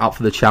up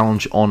for the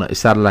challenge on a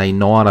Saturday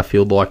night. I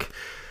feel like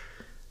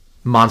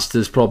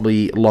Munster's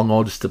probably long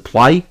odds to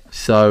play.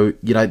 So,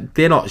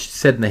 they're not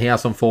setting the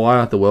house on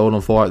fire, the world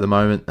on fire at the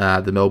moment.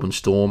 The Melbourne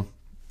Storm,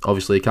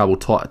 obviously a couple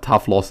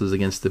tough losses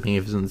against the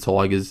Panthers and the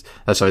Tigers.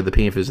 The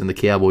Panthers and the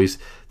Cowboys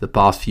the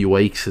past few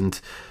weeks. And,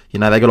 they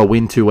got to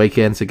win 2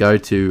 weekends ago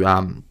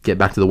to get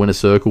back to the winner's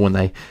circle when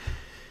they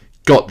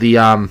got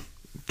the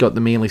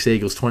Manly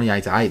Seagulls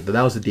 28-8, but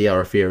that was a DR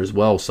affair as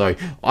well. So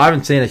I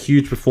haven't seen a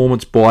huge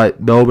performance by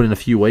Melbourne in a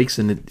few weeks,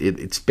 and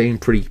it's been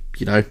pretty,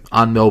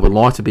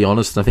 un-Melbourne-like, to be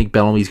honest. And I think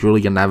Bellamy's really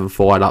going to have them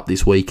fired up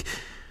this week.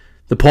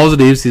 The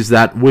positives is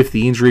that with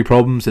the injury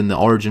problems and the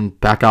Origin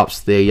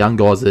backups, their young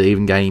guys are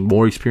even gaining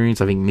more experience.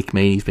 I think Nick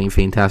Meaney's been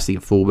fantastic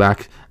at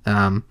fullback.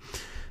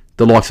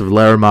 The likes of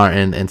Larimer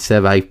and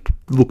Seve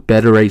look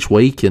better each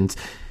week, and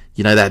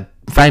that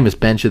famous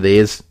bench of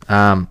theirs.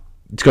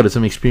 It's got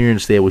some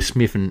experience there with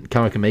Smith and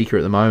Kamakamika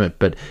at the moment,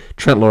 but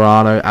Trent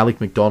Lorano,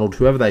 Alec McDonald,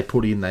 whoever they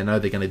put in, they know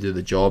they're going to do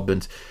the job,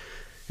 and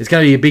it's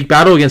going to be a big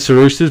battle against the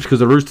Roosters because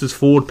the Roosters'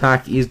 forward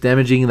pack is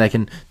damaging, and they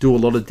can do a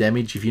lot of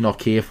damage if you're not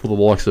careful.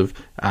 The likes of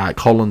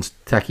Collins,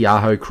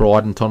 Takiaho,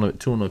 Crichton,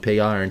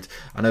 Tuanupia, and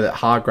I know that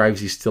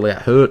Hargraves is still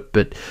out hurt,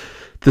 but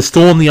the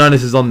Storm, the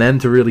onus is on them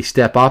to really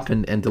step up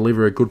and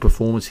deliver a good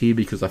performance here,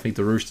 because I think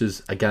the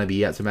Roosters are going to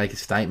be out to make a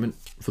statement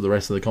for the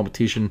rest of the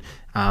competition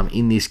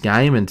in this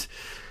game, and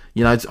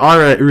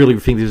I really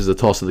think this is a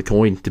toss of the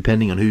coin,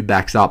 depending on who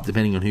backs up,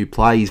 depending on who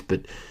plays.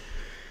 But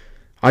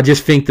I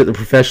just think that the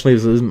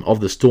professionalism of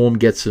the Storm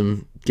gets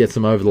them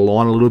over the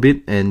line a little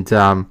bit, and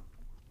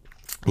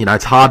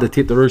it's hard to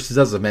tip the Roosters.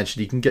 As I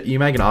mentioned, you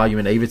make an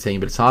argument either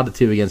team, but it's hard to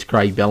tip against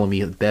Craig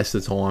Bellamy at the best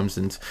of times.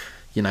 And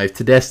if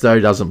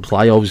Tedesco doesn't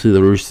play, obviously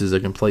the Roosters are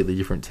a completely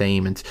different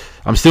team, and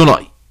I'm still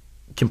not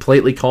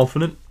completely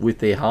confident with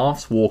their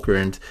halves, Walker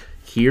and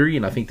Keary,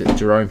 and I think that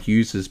Jerome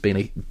Hughes has been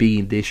a big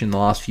addition the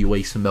last few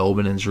weeks in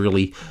Melbourne and has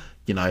really,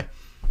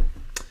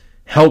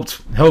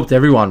 helped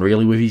everyone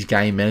really with his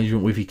game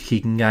management, with his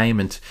kicking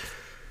game, and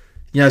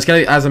it's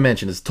going to, as I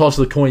mentioned, it's a toss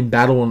of the coin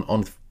battle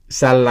on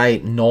Saturday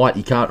night.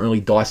 You can't really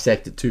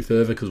dissect it too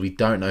further because we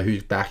don't know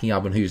who's backing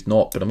up and who's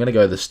not. But I'm going to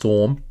go the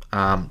Storm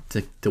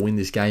to win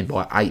this game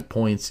by 8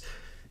 points,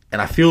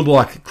 and I feel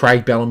like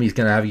Craig Bellamy is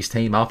going to have his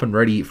team up and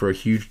ready for a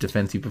huge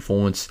defensive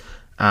performance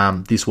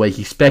this week.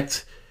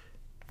 Expect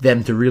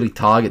them to really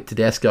target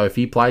Tedesco if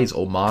he plays,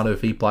 or Marno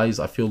if he plays.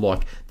 I feel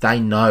like they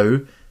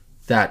know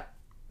that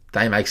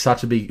they make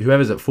such a big...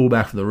 Whoever's at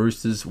fullback for the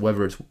Roosters,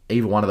 whether it's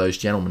either one of those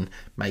gentlemen,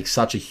 makes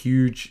such a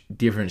huge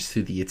difference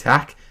to the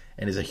attack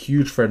and is a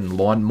huge threat in the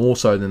line, more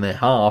so than their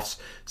halves.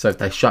 So if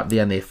they shut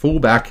down their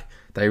fullback,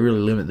 they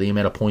really limit the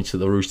amount of points that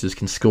the Roosters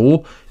can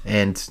score.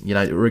 And,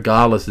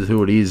 regardless of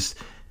who it is,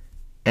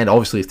 and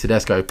obviously if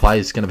Tedesco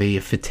plays, it's going to be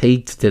a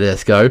fatigued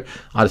Tedesco.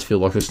 I just feel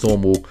like the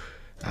Storm will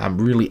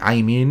really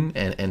aim in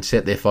and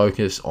set their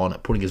focus on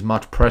putting as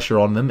much pressure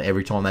on them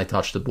every time they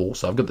touch the ball.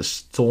 So I've got the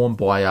Storm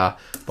by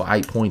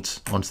 8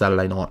 points on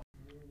Saturday night.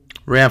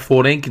 Round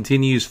 14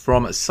 continues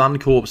from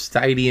Suncorp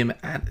Stadium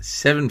at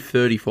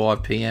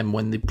 7:35 p.m.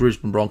 when the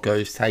Brisbane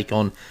Broncos take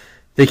on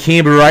the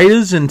Canberra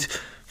Raiders. And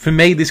for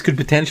me, this could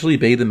potentially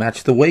be the match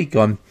of the week.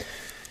 I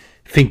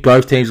think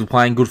both teams are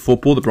playing good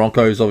football. The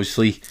Broncos,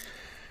 obviously,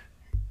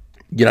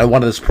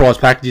 one of the surprise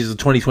packages of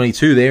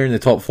 2022. They're in the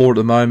top 4 at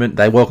the moment.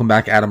 They welcome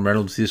back Adam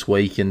Reynolds this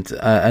week and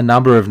a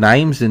number of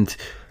names. And,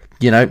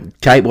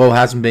 Capewell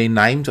hasn't been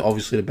named,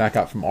 obviously, to back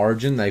up from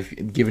Origin.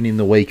 They've given him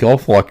the week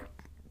off, like,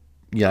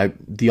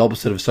 the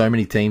opposite of so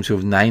many teams who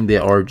have named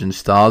their Origin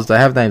stars. They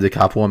have named a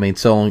couple. I mean,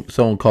 Solon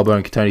Cobbo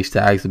and Tony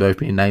Staggs have both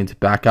been named to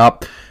back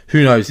up.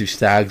 Who knows if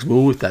Staggs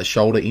will with that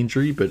shoulder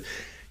injury, but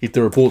if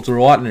the reports are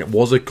right and it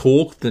was a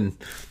cork, then,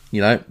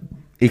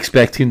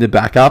 expect him to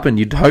back up, and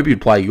you'd hope he'd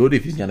play good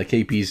if he's going to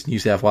keep his New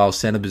South Wales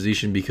centre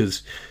position,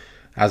 because,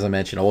 as I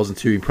mentioned, I wasn't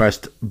too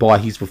impressed by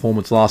his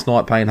performance last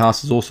night. Payne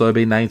Haas has also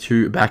been named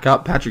to back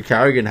up. Patrick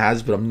Carrigan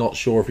has, but I'm not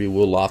sure if he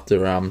will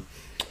after,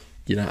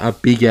 a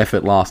big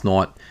effort last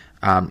night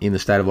in the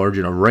State of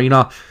Origin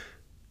arena.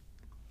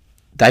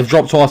 They've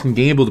dropped Tyson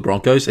Gamble, the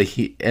Broncos, so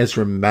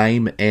Ezra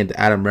Mame and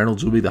Adam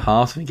Reynolds will be the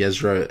halves. I think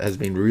Ezra has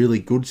been really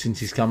good since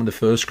he's come into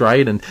first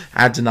grade and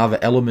adds another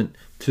element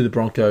to the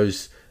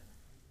Broncos'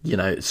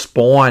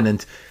 spine,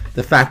 and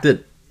the fact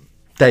that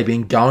they've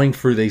been going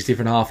through these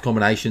different half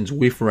combinations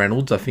with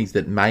Reynolds, I think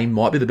that Mame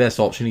might be the best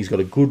option. He's got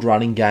a good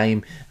running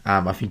game.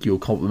 I think he'll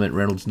complement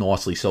Reynolds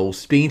nicely. So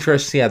it'll be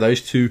interesting to see how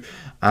those two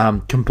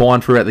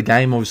combine throughout the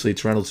game. Obviously,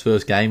 it's Reynolds'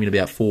 first game in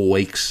about 4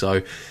 weeks,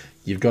 so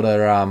you've got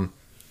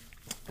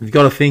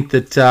to think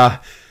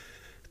that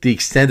the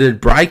extended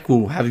break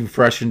will have him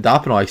freshened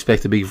up, and I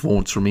expect a big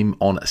performance from him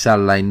on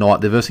Saturday night.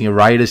 They're versing a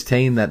Raiders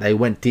team that they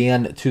went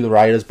down to the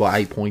Raiders by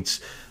 8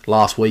 points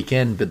last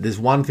weekend, but there's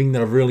one thing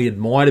that I've really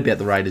admired about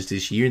the Raiders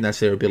this year, and that's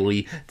their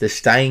ability to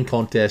stay in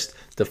contest,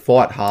 to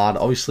fight hard.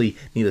 Obviously,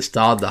 near the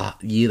start of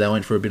the year, they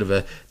went for a bit of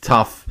a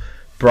tough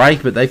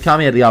break, but they've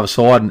come out the other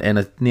side and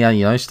are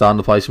now, starting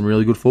to play some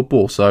really good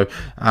football. So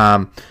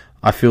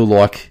I feel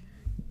like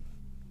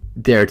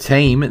they're a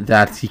team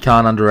that you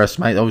can't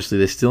underestimate. Obviously,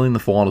 they're still in the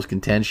finals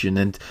contention,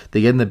 and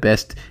they're getting the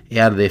best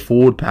out of their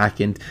forward pack.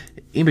 And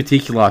in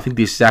particular, I think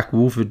this Zach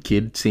Wolford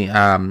kid,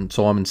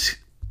 Simon's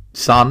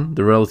son,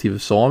 the relative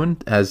of Simon,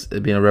 has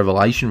been a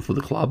revelation for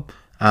the club.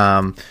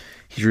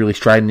 He's really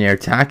straightened their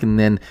attack, and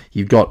then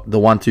you've got the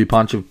 1-2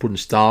 punch of putting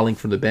Starling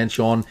from the bench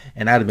on,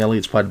 and Adam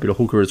Elliott's played a bit of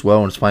hooker as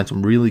well, and is playing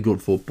some really good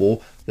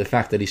football. The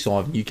fact that he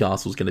signed for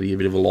Newcastle is going to be a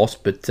bit of a loss,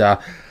 but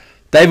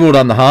they've all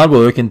done the hard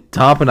work, and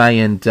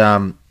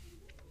Tarpanay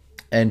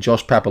and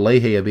Josh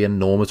Papali'i have been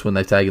enormous when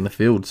they've taken the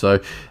field.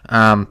 So,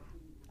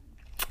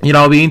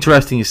 it'll be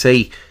interesting to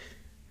see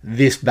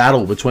this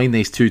battle between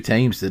these two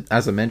teams that,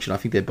 as I mentioned, I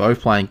think they're both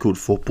playing good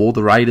football.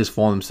 The Raiders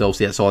find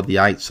themselves outside the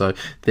 8, so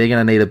they're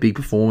going to need a big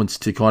performance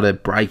to kind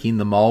of break in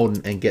the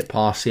mould and get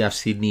past South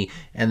Sydney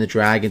and the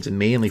Dragons, and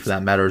Manly for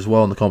that matter as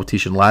well, in the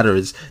competition ladder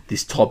as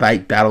this top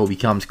 8 battle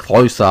becomes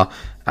closer.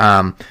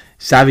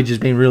 Savage has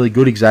been really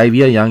good,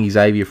 young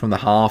Xavier from the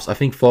halves. I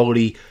think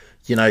Fogarty,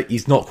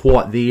 he's not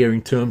quite there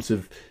in terms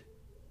of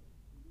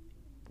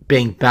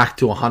being back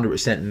to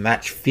 100%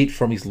 match fit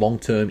from his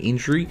long-term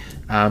injury.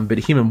 But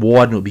him and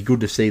Wyden, it would be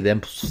good to see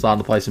them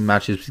starting to play some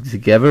matches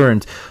together.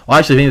 And I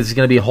actually think this is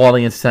going to be a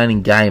highly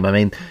entertaining game. I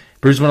mean,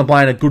 Brisbane are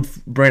playing a good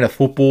brand of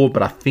football,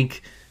 but I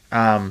think,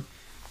 that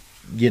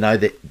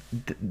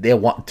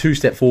they're 2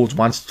 step forwards,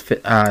 1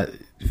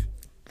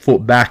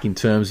 foot back in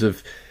terms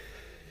of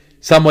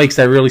some weeks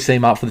they really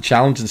seem up for the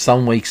challenge and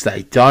some weeks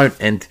they don't.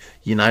 And,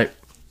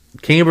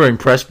 Canberra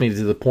impressed me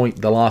to the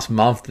point the last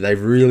month that they've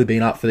really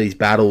been up for these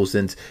battles,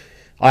 and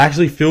I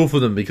actually feel for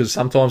them because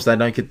sometimes they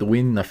don't get the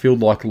win. I feel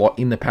like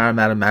in the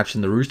Parramatta match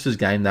and the Roosters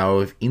game, they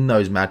were in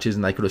those matches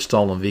and they could have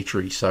stolen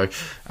victory. So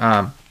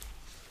I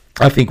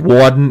think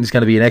Wyden is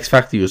going to be an X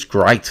factor. He was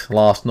great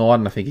last night,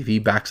 and I think if he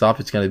backs up,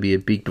 it's going to be a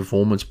big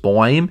performance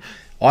by him.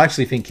 I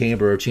actually think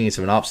Canberra have a chance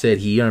of an upset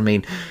here. I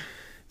mean,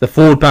 the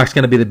forward pack's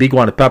going to be the big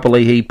one. If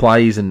Papali'i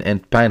plays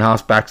and Payne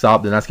Haas backs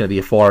up, then that's going to be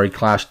a fiery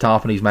clash.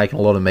 Tarpanay's making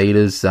a lot of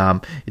meters.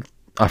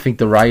 I think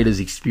the Raiders'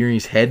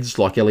 experienced heads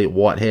like Elliot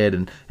Whitehead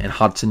and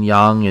Hudson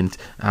Young and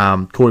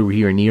Corey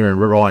Rehiranira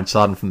and Ryan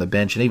Sutton from the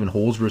bench, and even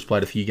Horsburgh's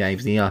played a few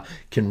games now,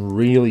 can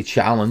really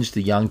challenge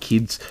the young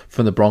kids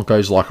from the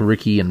Broncos like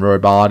Ricky and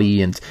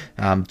Robardi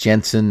and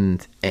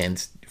Jensen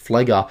and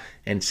Flegger,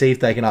 and see if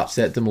they can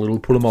upset them a little,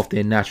 put them off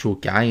their natural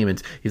game,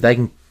 and if they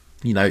can,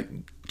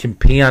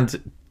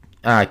 compound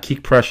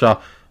kick pressure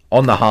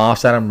on the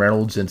halves. Adam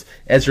Reynolds and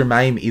Ezra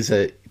Mame is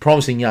a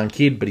promising young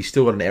kid, but he's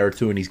still got an error or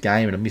two in his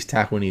game and a missed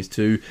tackle in his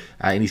game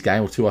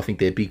or two. I think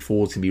their big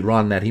forwards can be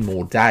running at him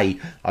all day.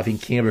 I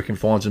think Canberra can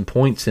find some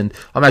points, and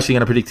I'm actually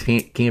going to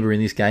predict Canberra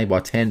in this game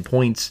by 10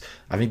 points.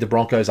 I think the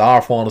Broncos are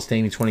a finals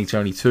team in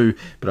 2022,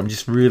 but I'm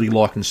just really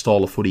liking the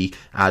style of footy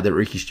that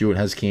Ricky Stewart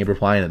has Canberra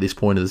playing at this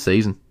point of the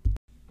season.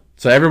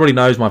 So everybody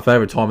knows my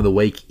favourite time of the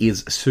week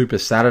is Super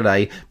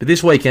Saturday, but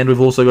this weekend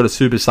we've also got a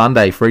Super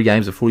Sunday. 3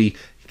 games of footy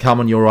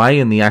coming your way,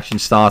 and the action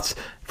starts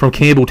from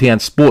Campbelltown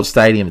Sports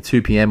Stadium at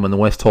 2 p.m. when the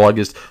West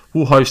Tigers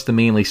will host the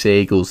Manly Sea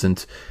Eagles.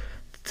 And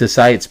to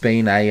say it's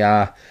been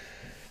a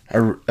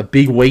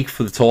big week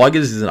for the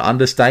Tigers is an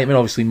understatement.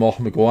 Obviously,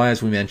 Michael Maguire,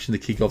 as we mentioned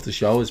to kick off the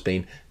show, has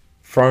been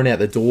thrown out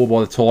the door by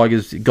the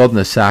Tigers, gotten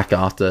the sack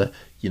after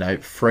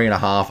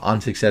 3.5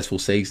 unsuccessful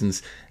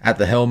seasons at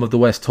the helm of the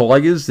West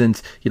Tigers. And,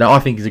 I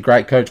think he's a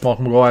great coach,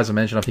 Michael Maguire. As I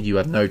mentioned, I think you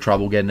have no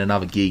trouble getting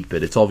another gig,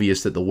 but it's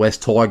obvious that the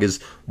West Tigers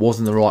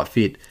wasn't the right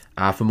fit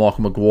for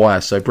Michael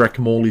Maguire. So Brett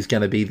Kimmorley's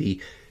going to be the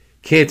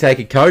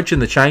caretaker coach,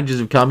 and the changes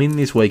have come in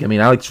this week. I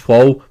mean, Alex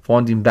Twal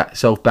finds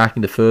himself back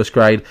into first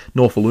grade.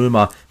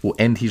 Norfoluma will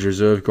end his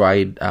reserve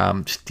grade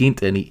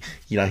stint, and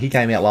he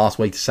came out last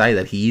week to say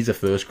that he is a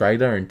first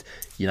grader, and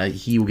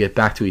he will get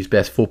back to his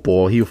best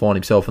football. He'll find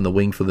himself in the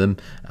wing for them.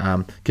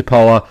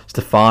 Capola,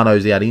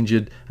 Stefano's out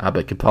injured,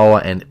 but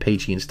Capola and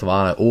Peachy and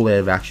Stefano all out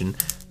of action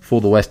for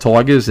the West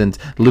Tigers, and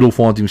Little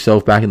finds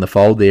himself back in the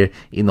fold there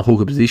in the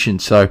hooker position.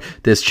 So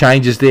there's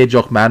changes there.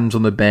 Jock Madden's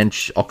on the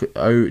bench.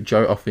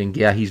 Joe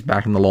Offengar, he's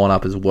back in the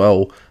lineup as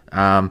well.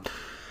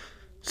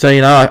 So,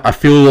 I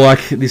feel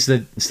like this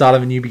is the start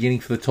of a new beginning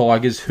for the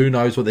Tigers. Who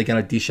knows what they're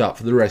going to dish up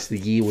for the rest of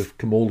the year with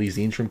Kimmorley as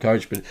the interim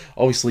coach, but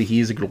obviously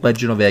he is a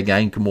legend of our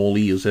game,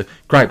 Kimmorley. He was a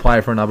great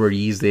player for a number of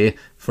years there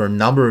for a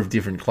number of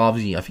different clubs.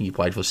 I think he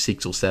played for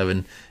 6 or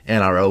 7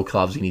 NRL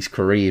clubs in his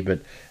career,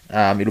 but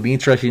it'll be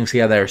interesting to see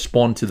how they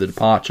respond to the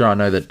departure. I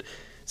know that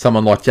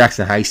someone like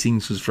Jackson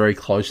Hastings was very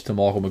close to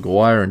Michael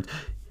Maguire, and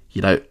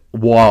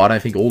while I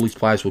don't think all his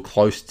players were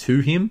close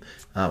to him,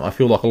 I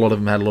feel like a lot of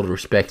them had a lot of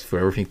respect for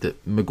everything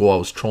that Maguire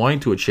was trying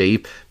to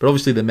achieve, but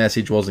obviously the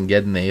message wasn't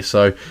getting there.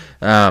 So,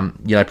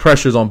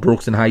 pressure's on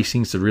Brooks and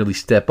Hastings to really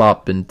step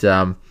up and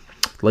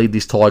lead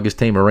this Tigers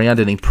team around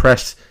and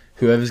impress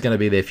whoever's going to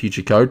be their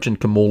future coach, and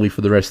Kimmorley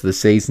for the rest of the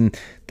season.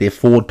 Their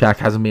forward pack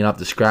hasn't been up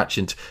to scratch,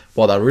 and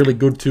while they were really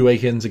good 2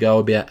 weekends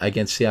ago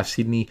against South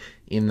Sydney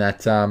in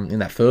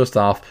that first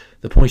half,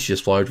 the points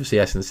just flowed for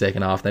South in the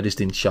second half. They just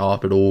didn't show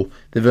up at all.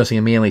 They're versing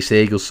a Manly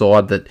Sea Eagles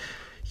side that,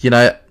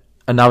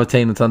 another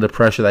team that's under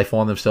pressure. They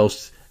find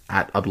themselves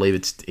at, I believe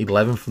it's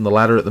 11th from the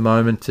ladder at the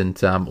moment, and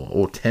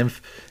or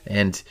 10th,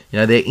 and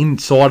they're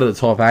inside of the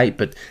top 8,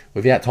 but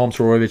without Tom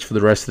Torovic for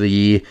the rest of the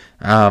year.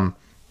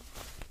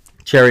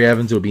 Cherry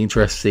Evans, it'll be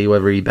interesting to see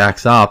whether he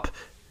backs up.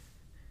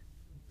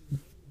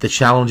 The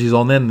challenge is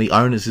on them, the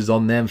onus is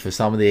on them for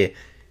some of their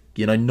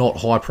not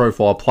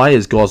high-profile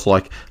players, guys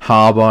like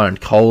Harbour and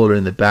Kohler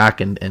in the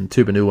back, and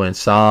Tupanua and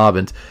Saab,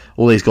 and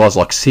all these guys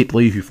like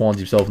Sipley, who finds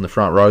himself in the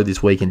front row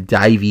this week, and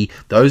Davey,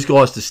 those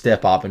guys to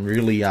step up and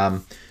really,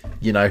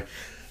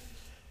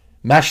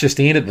 match the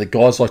standard that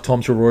guys like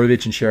Tom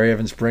Torovic and Cherry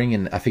Evans bring,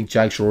 and I think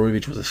Jake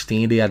Torovic was a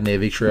standout in their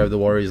victory over the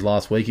Warriors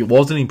last week. It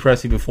was an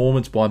impressive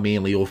performance by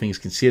Manly, all things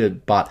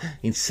considered, but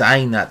in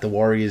saying that, the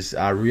Warriors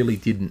really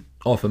didn't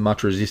offer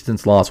much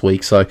resistance last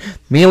week, so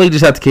Manly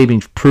just have to keep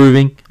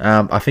improving.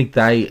 I think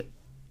they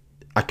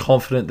are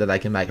confident that they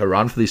can make a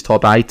run for this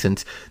top 8,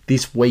 and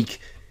this week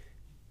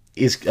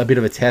is a bit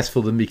of a test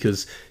for them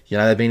because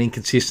they've been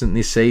inconsistent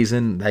this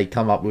season. They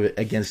come up with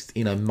against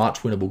a much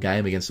winnable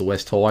game against the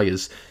West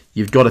Tigers.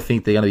 You've got to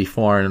think they're going to be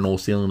firing on all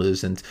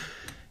cylinders, and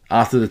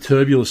after the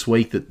turbulent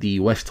week that the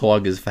West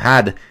Tigers have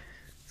had,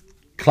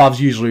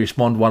 clubs usually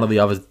respond one or the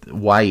other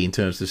way in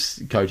terms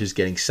of coaches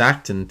getting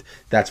sacked, and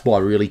that's by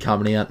really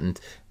coming out and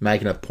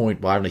making a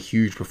point by having a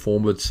huge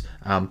performance,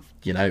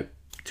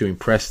 to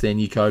impress their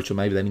new coach, or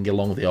maybe they didn't get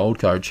along with the old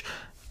coach,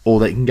 or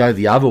they can go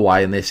the other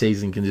way and their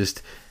season can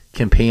just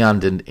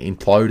compound and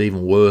implode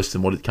even worse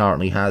than what it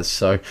currently has.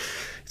 So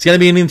it's going to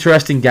be an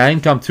interesting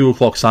game come 2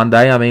 o'clock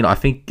Sunday. I mean, I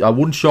think it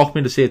wouldn't shock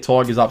me to see a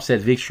Tigers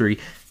upset victory,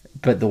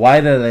 but the way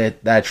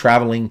that they're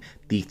travelling,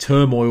 the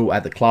turmoil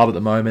at the club at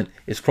the moment,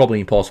 it's probably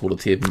impossible to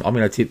tip. I'm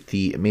going to tip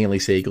the Manly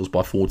Sea Eagles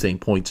by 14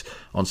 points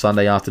on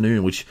Sunday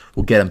afternoon, which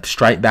will get them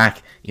straight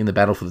back in the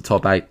battle for the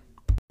top 8.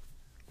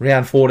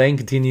 Round 14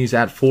 continues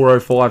at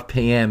 4:05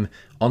 p.m.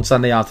 on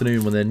Sunday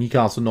afternoon when the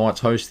Newcastle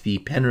Knights host the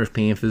Penrith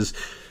Panthers.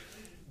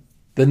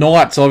 The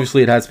Knights,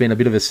 obviously, it has been a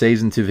bit of a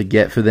season to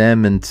forget for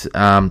them, and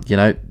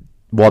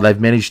while they've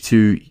managed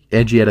to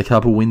edge out a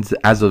couple wins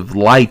as of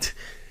late,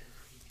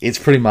 it's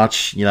pretty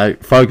much,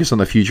 focus on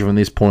the future from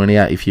this point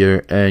out if you're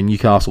a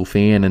Newcastle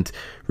fan, and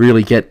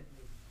really get,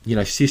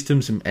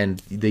 systems and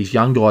these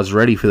young guys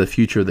ready for the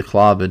future of the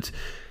club. And,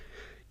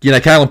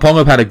 Kalen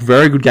Ponga had a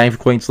very good game for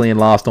Queensland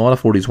last night. I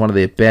thought he was one of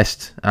their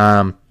best.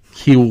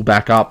 He'll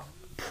back up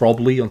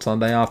probably on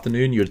Sunday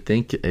afternoon, you'd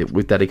think,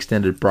 with that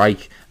extended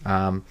break.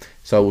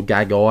 So will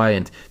Gagai,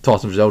 and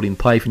Tyson Frizzell didn't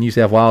play for New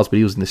South Wales, but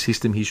he was in the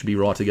system. He should be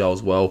right to go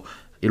as well.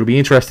 It'll be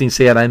interesting to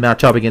see how they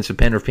match up against the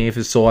Penrith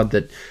Panthers side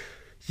that,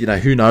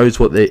 who knows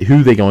who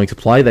they're going to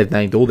play. They've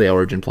named all their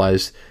Origin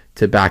players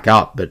to back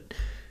up, but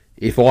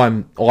if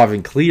I'm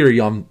Ivan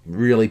Cleary, I'm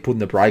really putting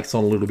the brakes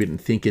on a little bit and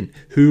thinking,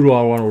 who do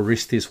I want to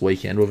risk this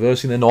weekend?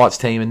 Reversing the Knights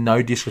team, and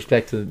no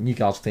disrespect to the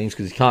Newcastle teams,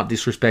 because you can't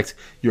disrespect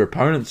your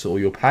opponents or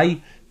your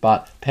pay,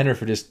 but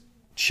Penrith are just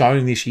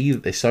showing this year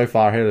that they're so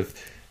far ahead of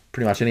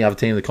pretty much any other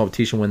team in the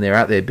competition when they're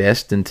at their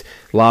best. And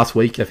last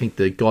week, I think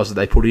the guys that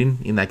they put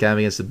in that game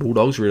against the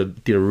Bulldogs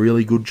did a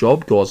really good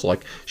job. Guys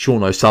like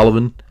Sean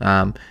O'Sullivan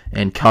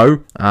and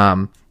co.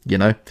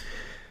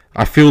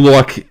 I feel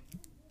like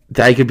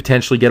they could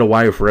potentially get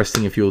away with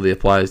resting a few of their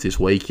players this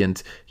week.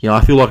 And,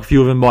 I feel like a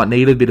few of them might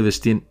need a bit of a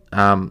stint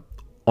on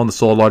the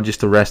sideline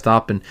just to rest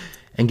up and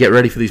get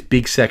ready for this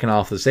big second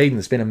half of the season.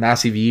 It's been a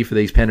massive year for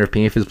these Penrith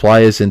Panthers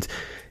players, and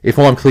if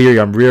I'm Cleary,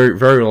 I'm very,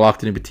 very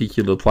reluctant in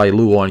particular to play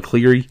Luai and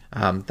Cleary.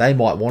 They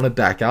might want to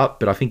back up,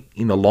 but I think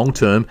in the long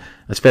term,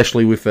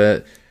 especially with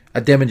a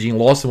damaging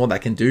loss and what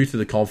that can do to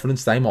the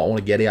confidence, they might want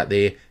to get out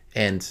there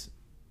and,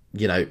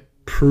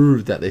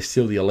 prove that they're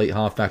still the elite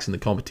halfbacks in the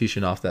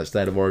competition after that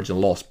State of Origin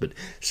loss. But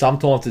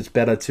sometimes it's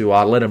better to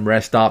let them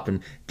rest up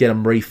and get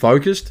them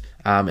refocused,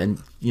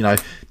 and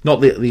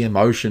not let the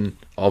emotion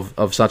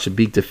of such a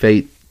big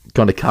defeat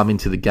kind of come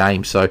into the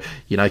game. So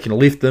it can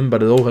lift them,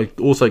 but it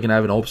also can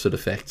have an opposite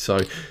effect. So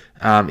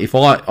if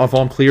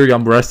I'm Cleary,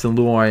 I'm resting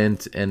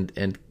Luai and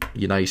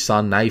his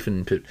son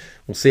Nathan, but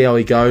we'll see how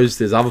he goes.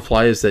 There's other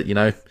players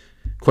that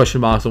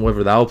question marks on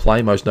whether they'll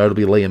play, most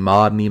notably Liam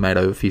Martin. He made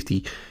over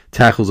 50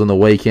 tackles on the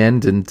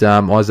weekend, and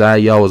Isaiah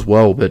Yeo as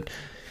well. But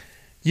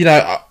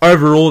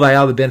overall, they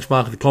are the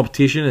benchmark of the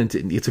competition, and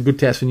it's a good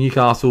test for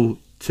Newcastle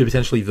to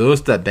potentially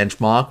verse that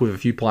benchmark with a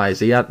few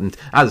players out. And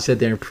as I said,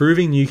 they're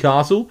improving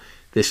Newcastle.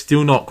 They're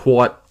still not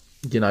quite,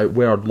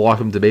 where I'd like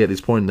them to be at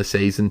this point in the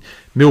season.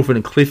 Milford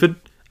and Clifford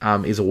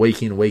is a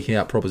week in, week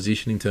out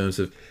proposition in terms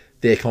of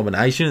their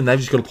combination, and they've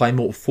just got to play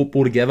more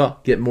football together,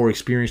 get more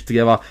experience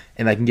together,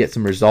 and they can get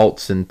some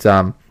results. And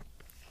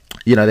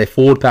their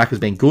forward pack has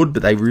been good,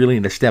 but they really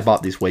need to step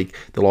up this week.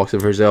 The likes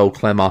of Frizzell,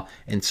 Clemmer,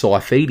 and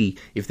Saifidi,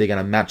 if they're going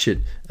to match it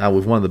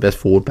with one of the best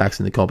forward packs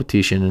in the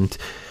competition. And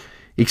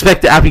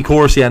expect the Appy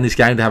Chorus in this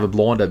game to have a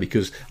blinder,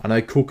 because I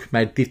know Cook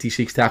made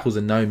 56 tackles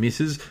and no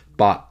misses,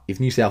 but if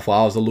New South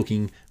Wales are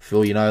looking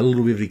for, a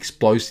little bit of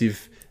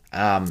explosive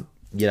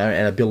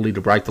and ability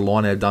to break the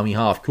line out of dummy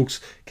half.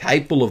 Cook's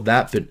capable of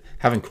that, but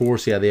having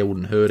Corsi out there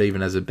wouldn't hurt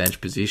even as a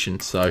bench position.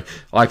 So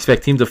I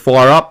expect him to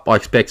fire up. I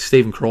expect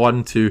Stephen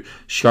Crichton to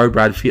show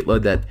Brad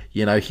Fittler that,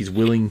 he's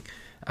willing,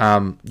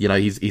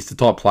 he's the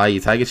type player you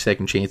take a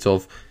second chance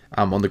of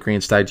on the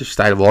grand stage of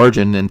State of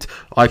Origin. And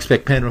I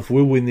expect Penrith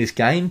will win this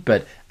game,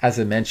 but as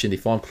I mentioned,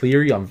 if I'm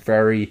Cleary, I'm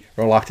very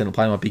reluctant to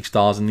play my big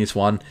stars in this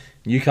one.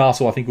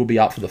 Newcastle, I think, will be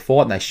up for the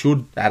fight, and they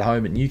should at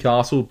home at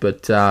Newcastle,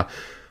 but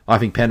I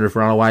think Penrith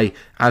run away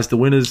as the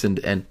winners,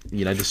 and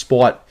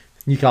despite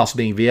Newcastle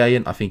being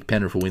valiant, I think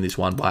Penrith will win this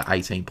one by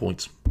 18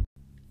 points.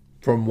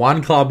 From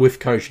one club with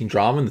coaching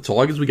drama, and the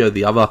Tigers, we go to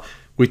the other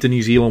with the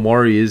New Zealand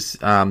Warriors.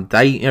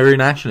 They are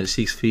in action at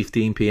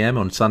 6:15pm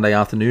on Sunday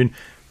afternoon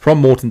from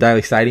Moreton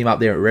Daily Stadium up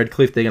there at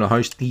Redcliffe. They're going to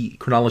host the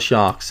Cronulla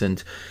Sharks,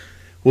 and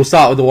we'll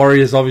start with the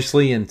Warriors,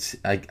 obviously, and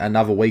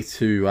another week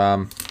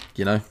to,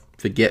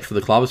 forget for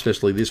the club,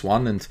 especially this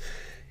one. And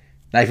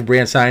Nathan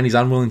Brown saying he's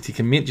unwilling to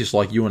commit, just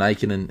like Ewan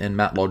Aiken and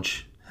Matt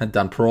Lodge had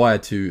done prior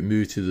to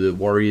move to the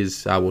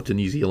Warriors, to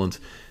New Zealand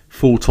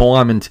full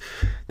time. And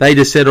they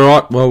just said, all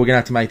right, well, we're going to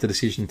have to make the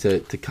decision to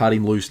cut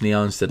him loose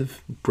now instead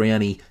of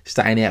Brownie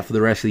staying out for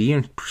the rest of the year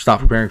and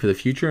start preparing for the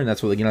future. And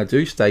that's what they're going to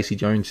do. Stacey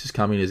Jones has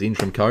come in as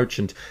interim coach,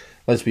 and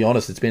let's be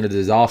honest, it's been a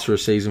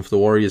disastrous season for the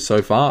Warriors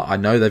so far. I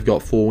know they've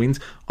got 4 wins.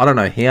 I don't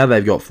know how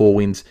they've got 4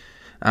 wins,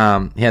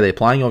 how they're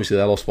playing. Obviously,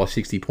 they lost by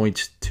 60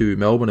 points to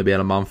Melbourne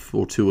about a month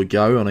or two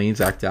ago on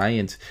Anzac Day,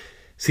 and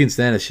since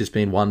then, it's just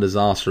been one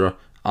disaster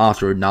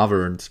after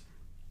another. And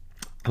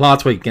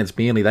last week against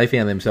Manly, they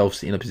found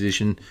themselves in a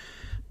position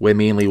where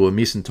Manly were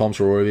missing Tom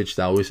Sorovic,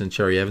 they were missing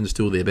Cherry Evans,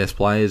 two of their best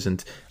players,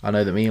 and I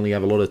know that Manly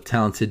have a lot of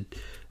talented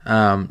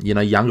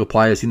younger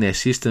players in their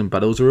system,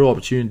 but it was a real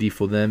opportunity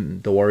for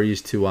them, the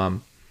Warriors, to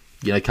come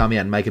out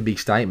and make a big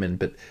statement.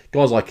 But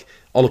guys like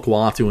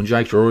Olakuatu and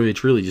Jake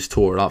Sorovic really just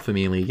tore it up for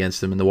Manly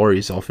against them, and the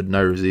Warriors offered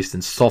no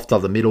resistance. Soft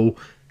up the middle,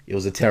 it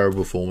was a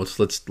terrible performance.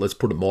 Let's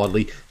put it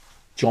mildly.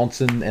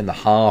 Johnson and the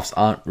halves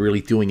aren't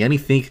really doing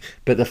anything,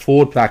 but the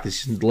forward pack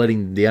is just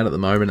letting them down at the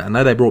moment. I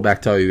know they brought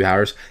back Tohu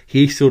Harris.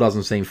 He still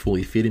doesn't seem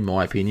fully fit, in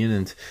my opinion,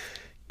 and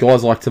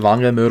guys like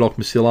Tavanga, Murdoch,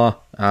 Masilla,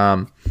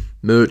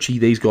 Murchie,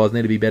 these guys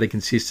need to be better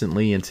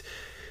consistently, and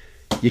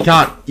you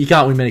can't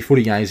win many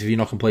footy games if you're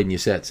not completing your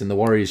sets. And the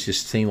Warriors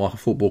just seem like a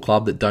football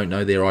club that don't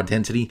know their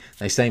identity.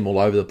 They seem all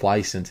over the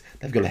place, and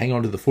they've got to hang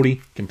on to the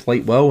footy,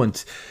 complete well,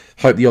 and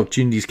hope the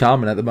opportunities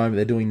come. And at the moment,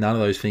 they're doing none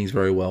of those things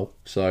very well.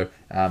 So,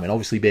 and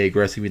obviously be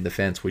aggressive in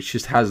defence, which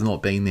just has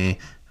not been there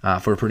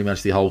for pretty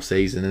much the whole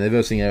season. And they're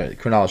versing a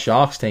Cronulla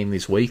Sharks team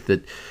this week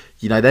that,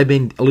 they've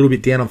been a little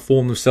bit down on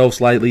form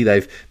themselves lately.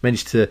 They've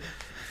managed to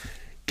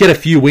get a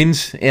few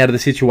wins out of the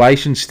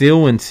situation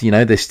still, and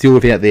they're still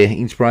without their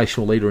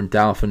inspirational leader in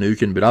Dale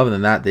Finucane, but other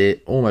than that, they're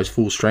almost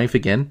full strength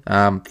again.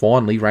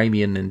 Finally,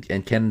 Ramey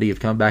and Kennedy have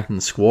come back in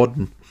the squad,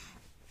 and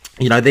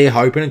they're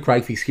hoping, and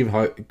Craig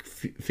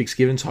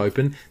Fitzgibbon's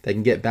hoping they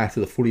can get back to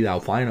the footy they were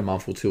playing a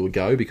month or two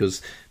ago,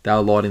 because they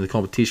were lighting the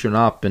competition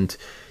up. And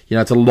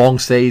it's a long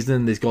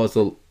season. There's guys,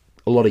 a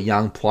lot of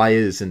young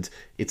players, and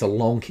it's a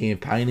long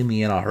campaign in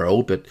the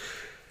NRL, but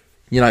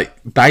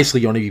basically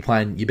you want to be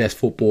playing your best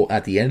football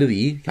at the end of the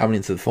year, coming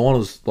into the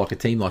finals, like a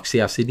team like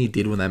South Sydney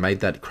did when they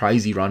made that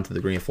crazy run to the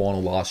grand final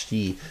last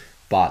year.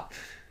 But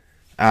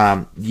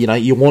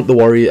you want the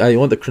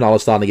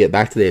Cronulla starting to get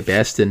back to their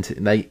best, and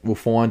they will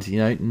find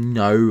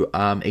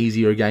no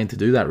easier game to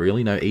do that.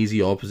 Really, no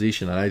easy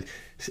opposition. I know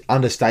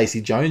under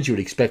Stacey Jones you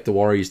would expect the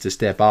Warriors to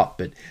step up,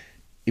 but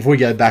if we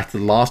go back to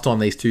the last time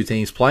these two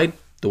teams played,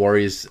 the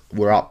Warriors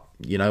were up,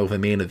 with a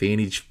man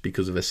advantage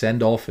because of a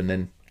send off, and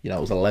then it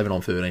was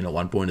 11-13 at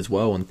one point as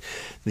well, and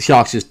the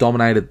Sharks just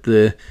dominated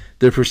the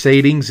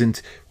proceedings.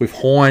 And with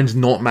Hines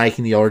not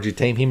making the Origin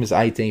team, him as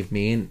 18th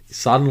man,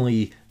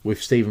 suddenly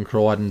with Stephen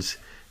Crichton's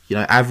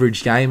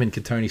average game and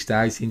Katoni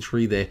Staggs'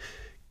 injury, there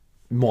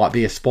might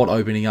be a spot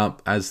opening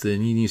up as the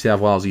New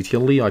South Wales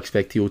utility. I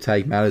expect he'll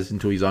take matters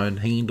into his own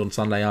hand on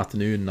Sunday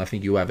afternoon, and I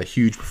think he'll have a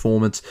huge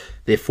performance.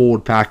 Their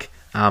forward pack,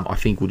 I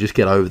think we'll just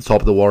get over the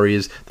top of the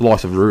Warriors. The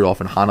likes of Rudolph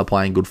and Hunter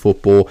playing good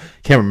football.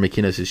 Cameron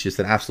McInnes is just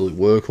an absolute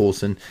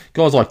workhorse. And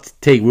guys like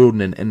Teague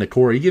Wilden and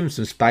Nakori, give them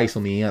some space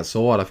on the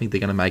outside. I think they're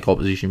going to make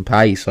opposition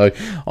pay. So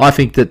I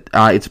think that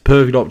it's a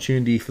perfect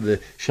opportunity for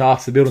the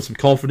Sharks to build on some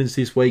confidence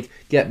this week,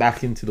 get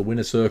back into the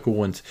winner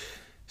circle. And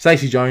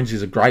Stacey Jones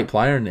is a great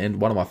player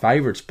and one of my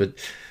favourites. But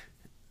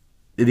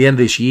at the end of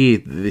this year,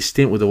 this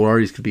stint with the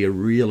Warriors could be a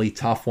really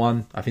tough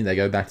one. I think they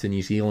go back to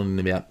New Zealand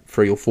in about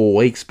 3 or 4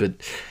 weeks. But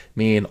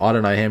man, I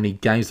don't know how many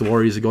games the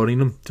Warriors have got in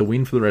them to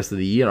win for the rest of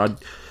the year.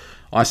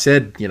 I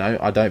said,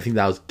 I don't think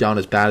they was going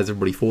as bad as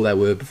everybody thought they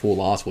were before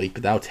last week,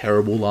 but they were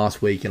terrible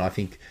last week, and I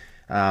think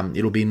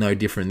it'll be no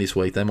different this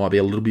week. They might be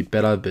a little bit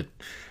better, but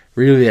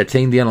really they're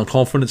team down on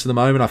confidence at the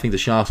moment. I think the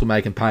Sharks will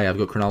make them pay. I've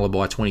got Cronulla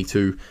by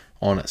 22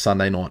 on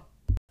Sunday night.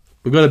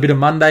 We've got a bit of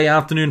Monday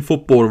afternoon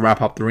football to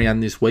wrap up the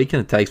round this week,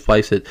 and it takes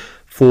place at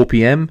 4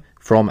 p.m.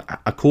 from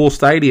Accor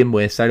Stadium,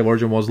 where State of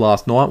Origin was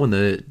last night when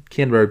the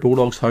Canterbury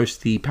Bulldogs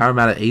host the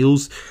Parramatta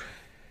Eels.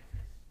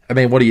 I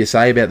mean, what do you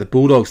say about the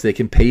Bulldogs? They're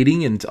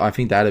competing, and I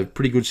think they had a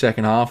pretty good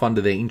second half under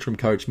their interim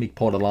coach, Mick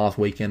Potter, last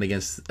weekend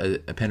against a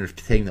Penrith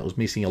team that was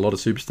missing a lot of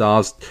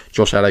superstars.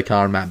 Josh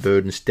Adokar and Matt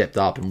Burton stepped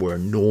up and were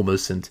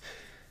enormous, and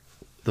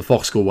the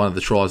Fox scored one of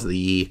the tries of the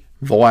year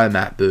via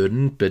Matt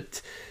Burton.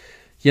 But,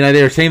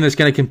 they're a team that's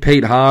going to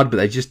compete hard, but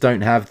they just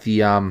don't have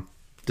the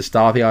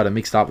star power to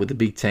mix up with the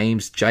big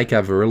teams. Jake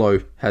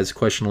Averillo has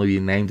questionably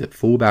been named at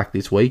fullback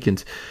this week,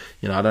 and,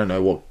 I don't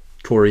know what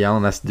Corey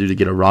Allen has to do to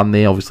get a run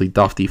there. Obviously,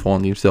 Dufty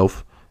finding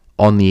himself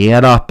on the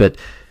outer, but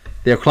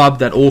they're a club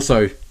that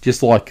also,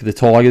 just like the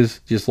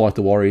Tigers, just like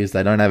the Warriors,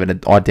 they don't have an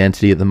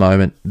identity at the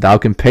moment. They'll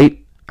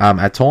compete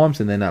at times,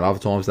 and then at other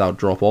times they'll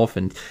drop off,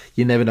 and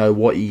you never know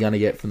what you're going to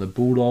get from the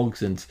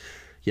Bulldogs. And,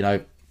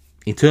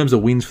 in terms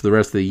of wins for the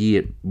rest of the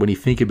year, when you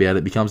think about it,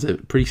 it becomes a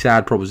pretty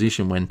sad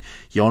proposition when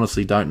you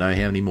honestly don't know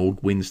how many more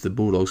wins the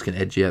Bulldogs can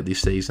edge out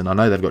this season. I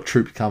know they've got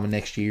troops coming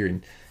next year,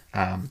 and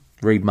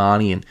Reid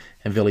Marnie and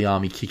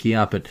Viliami kicking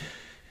up. But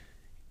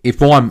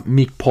if I'm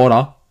Mick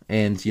Potter,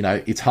 and,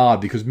 it's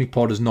hard because Mick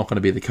Potter's not going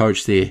to be the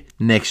coach there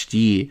next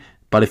year.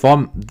 But if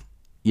I'm,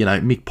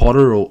 Mick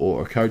Potter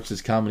or a coach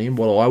that's coming in,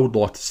 what I would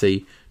like to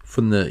see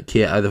from the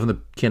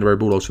Canterbury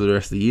Bulldogs for the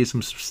rest of the year,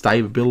 some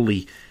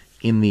stability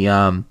in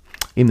the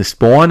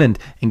spine and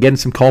getting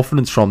some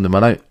confidence from them. I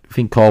don't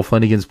think Kyle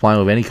Flanagan's playing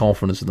with any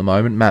confidence at the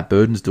moment. Matt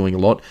Burton's doing a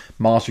lot.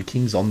 Marshall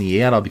King's on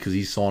the outer because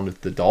he's signed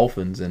with the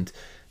Dolphins, and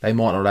they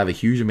might not have a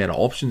huge amount of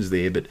options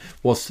there, but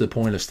what's the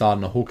point of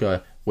starting a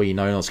hooker where you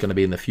know it's going to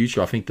be in the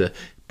future? I think the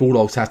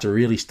Bulldogs have to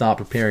really start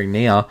preparing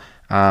now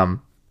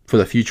for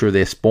the future of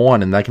their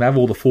spine, and they can have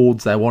all the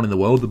forwards they want in the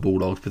world, the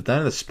Bulldogs, but they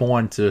don't have the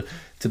spine to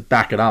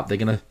back it up. They're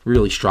going to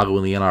really struggle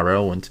in the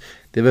NRL, and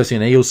they're versus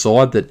an Eels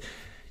side that,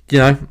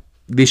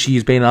 this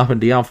year's been up and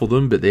down for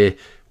them, but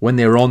when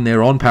they're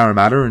on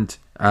Parramatta, and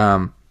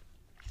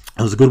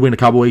it was a good win a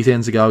couple of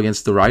weekends ago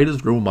against the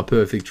Raiders, ruined my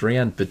perfect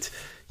round, but,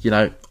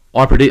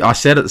 I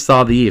said at the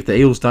start of the year, if the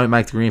Eels don't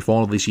make the grand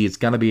final this year, it's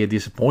going to be a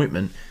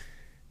disappointment.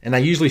 And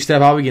they usually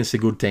step up against the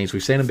good teams.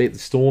 We've seen them beat the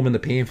Storm and the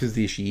Panthers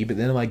this year, but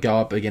then they go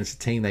up against a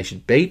team they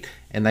should beat,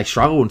 and they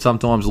struggle and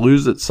sometimes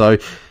lose it. So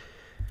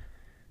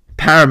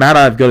Parramatta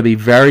have got to be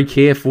very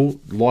careful,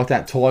 like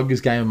that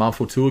Tigers game a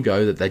month or two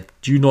ago, that they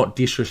do not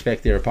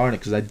disrespect their opponent,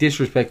 because they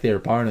disrespect their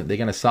opponent, they're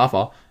going to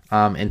suffer.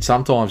 And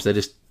sometimes they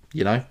just,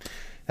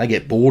 they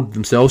get bored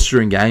themselves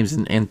during games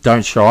and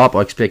don't show up.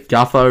 I expect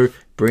Gutho,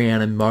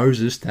 Brown and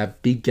Moses to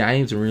have big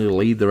games and really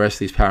lead the rest of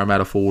these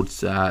Parramatta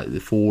forwards,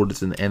 the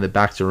forwards and the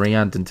backs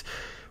around. And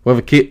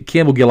whether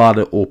Campbell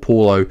Gillard or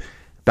Paulo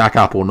back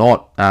up or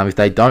not, if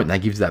they don't,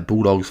 that gives that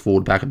Bulldogs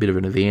forward back a bit of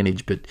an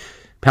advantage. But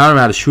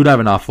Parramatta should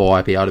have enough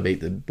firepower to beat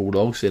the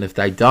Bulldogs, and if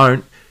they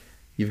don't,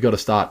 you've got to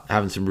start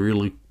having some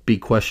really big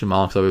question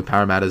marks over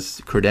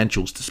Parramatta's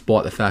credentials,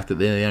 despite the fact that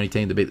they're the only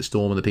team to beat the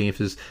Storm and the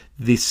Panthers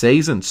this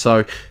season.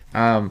 So,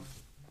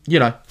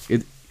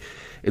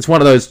 it's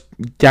one of those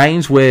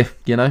games where,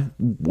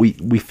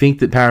 we think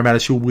that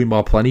Parramatta should win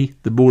by plenty.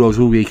 The Bulldogs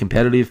will be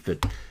competitive,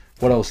 but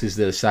what else is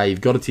there to say?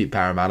 You've got to tip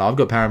Parramatta. I've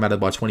got Parramatta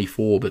by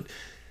 24, but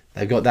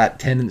they've got that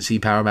tendency,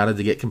 Parramatta,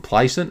 to get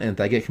complacent, and if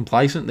they get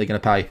complacent, they're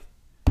going to pay.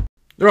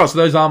 Alright, so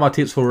those are my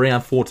tips for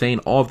round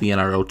 14 of the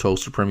NRL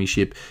Telstra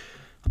Premiership.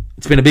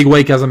 It's been a big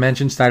week, as I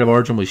mentioned. State of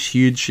Origin was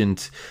huge, and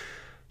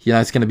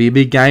it's going to be a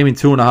big game in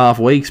 2.5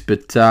 weeks,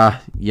 but the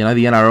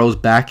NRL's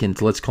back, and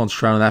let's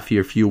concentrate on that for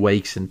a few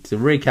weeks. And to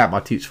recap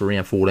my tips for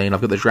round 14, I've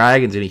got the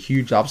Dragons in a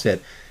huge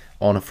upset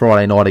on a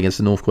Friday night against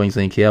the North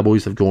Queensland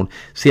Cowboys. They've gone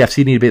South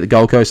Sydney to beat the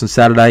Gold Coast on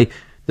Saturday,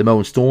 the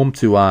Melbourne Storm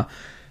to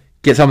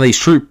get some of these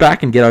troops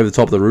back and get over the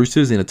top of the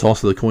Roosters in a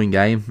toss of the coin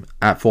game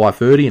at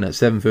 5:30, and at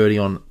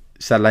 7:30 on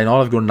Saturday night,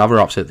 I've got another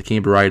upset, the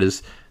Canberra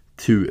Raiders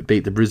to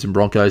beat the Brisbane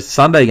Broncos.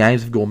 Sunday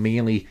games have gone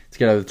Manly to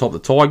get over the top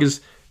of the Tigers,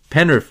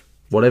 Penrith,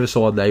 whatever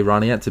side they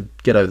run out, to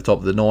get over the top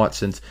of the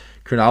Knights, and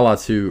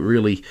Cronulla to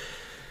really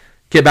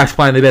get back to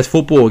playing their best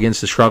football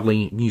against the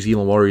struggling New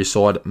Zealand Warriors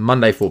side.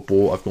 Monday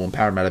football, I've gone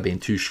Parramatta being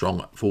too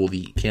strong for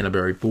the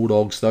Canterbury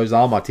Bulldogs. Those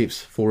are my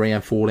tips for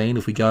round 14.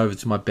 If we go over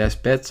to my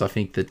best bets, I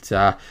think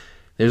that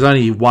there's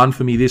only one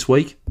for me this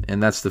week,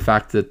 and that's the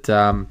fact that,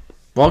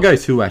 I'll go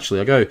two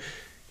actually.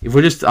 If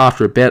we're just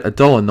after a bet,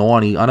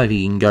 $1.90, I don't think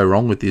you can go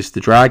wrong with this. The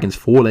Dragons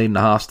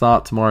 14.5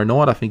 start tomorrow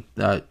night. I think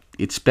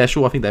it's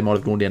special. I think they might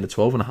have gone down to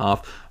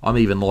 12.5. I'm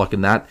even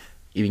liking that.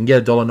 If you can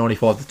get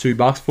 $1.95 to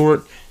 $2 for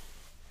it,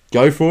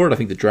 go for it. I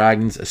think the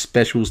Dragons are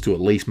specials to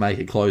at least make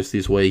it close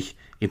this week.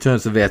 In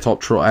terms of our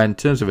top try, in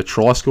terms of a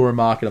try scorer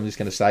market, I'm just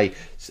going to say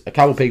a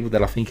couple of people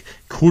that I think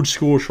could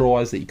score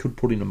tries that you could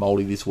put in a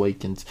multi this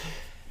week. And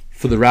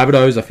for the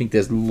Rabbitohs, I think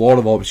there's a lot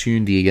of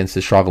opportunity against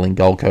the struggling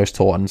Gold Coast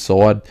Titans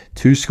side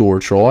to score a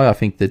try. I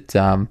think that,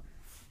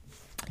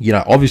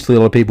 obviously a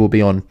lot of people will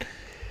be on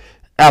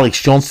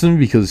Alex Johnston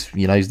because,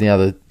 he's now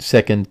the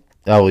second,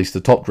 he's the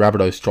top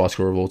Rabbitohs try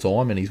scorer of all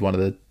time, and he's one of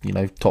the,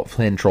 top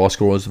 10 try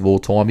scorers of all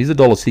time. He's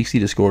 $1.60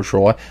 to score a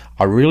try.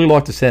 I really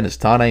like the centres.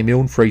 Tane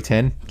Milne,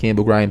 310.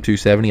 Campbell Graham,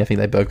 270. I think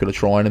they both got a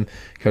try in him.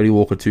 Cody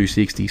Walker,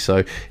 260. So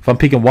if I'm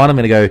picking one, I'm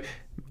going to go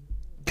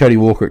Cody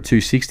Walker at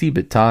 260,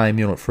 but Tane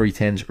Milne at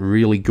 310 is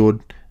really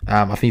good.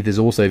 I think there's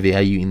also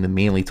value in the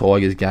Manly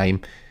Tigers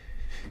game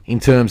in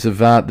terms of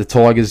the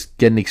Tigers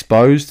getting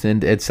exposed,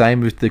 and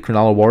same with the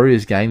Cronulla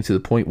Warriors game, to the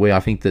point where I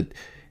think that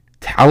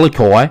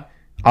Talakai,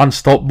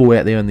 unstoppable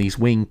out there on these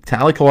wing,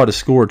 Talakai to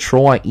score a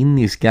try in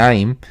this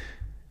game,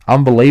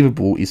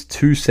 unbelievable, is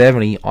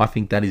 270. I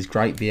think that is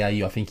great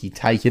value. I think you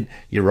take it,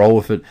 you roll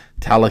with it.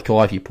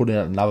 Talakai, if you put in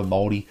another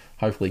multi,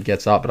 hopefully it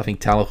gets up, but I think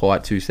Talakai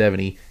at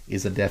 270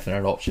 is a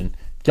definite option.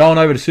 Going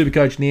over to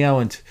Supercoach now,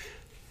 and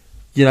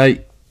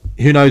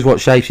who knows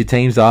what shapes your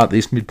teams are at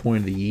this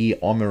midpoint of the year.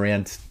 I'm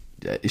around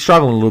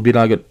struggling a little bit.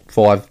 I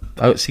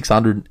got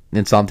 600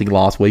 and something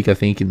last week, I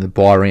think, in the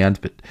buy round,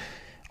 but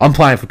I'm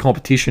playing for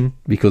competition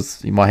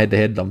because in my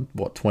head-to-head, I'm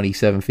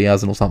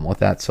 27,000 or something like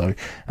that. So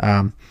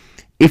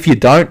if you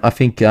don't, I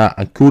think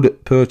a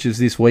good purchase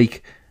this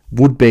week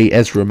would be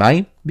Ezra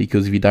May,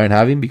 because if you don't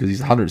have him, because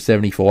he's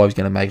 175, he's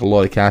going to make a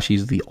lot of cash.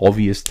 He's the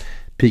obvious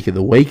pick of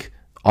the week.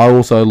 I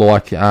also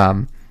like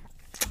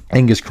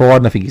Angus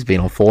Crichton. I think he's been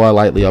on fire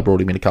lately. I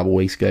brought him in a couple of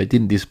weeks ago.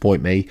 Didn't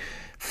disappoint me.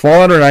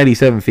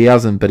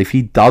 587,000, but if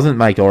he doesn't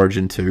make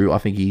Origin 2, I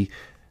think he,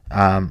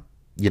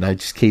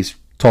 just keeps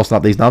tossing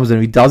up these numbers. And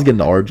if he does get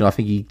into Origin, I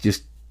think he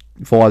just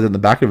fires in the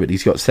back of it.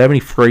 He's got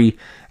 73,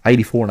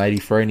 84, and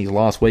 83 in his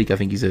last week. I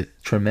think he's a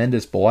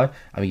tremendous buy.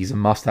 I think he's a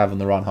must-have on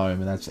the run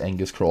home, and that's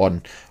Angus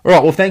Crichton. All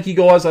right, well, thank you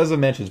guys. As I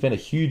mentioned, it's been a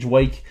huge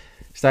week.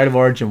 State of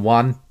Origin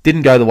 1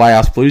 didn't go the way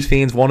us Blues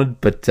fans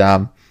wanted, but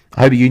I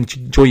hope you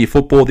enjoy your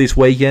football this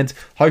weekend.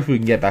 Hopefully we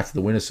can get back to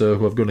the winner's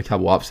circle. I've got a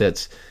couple of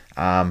upsets.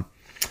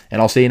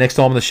 And I'll see you next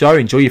time on the show.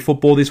 Enjoy your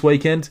football this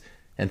weekend.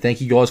 And thank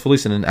you guys for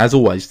listening, as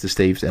always, to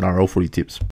Steve's NRL Footy Tips.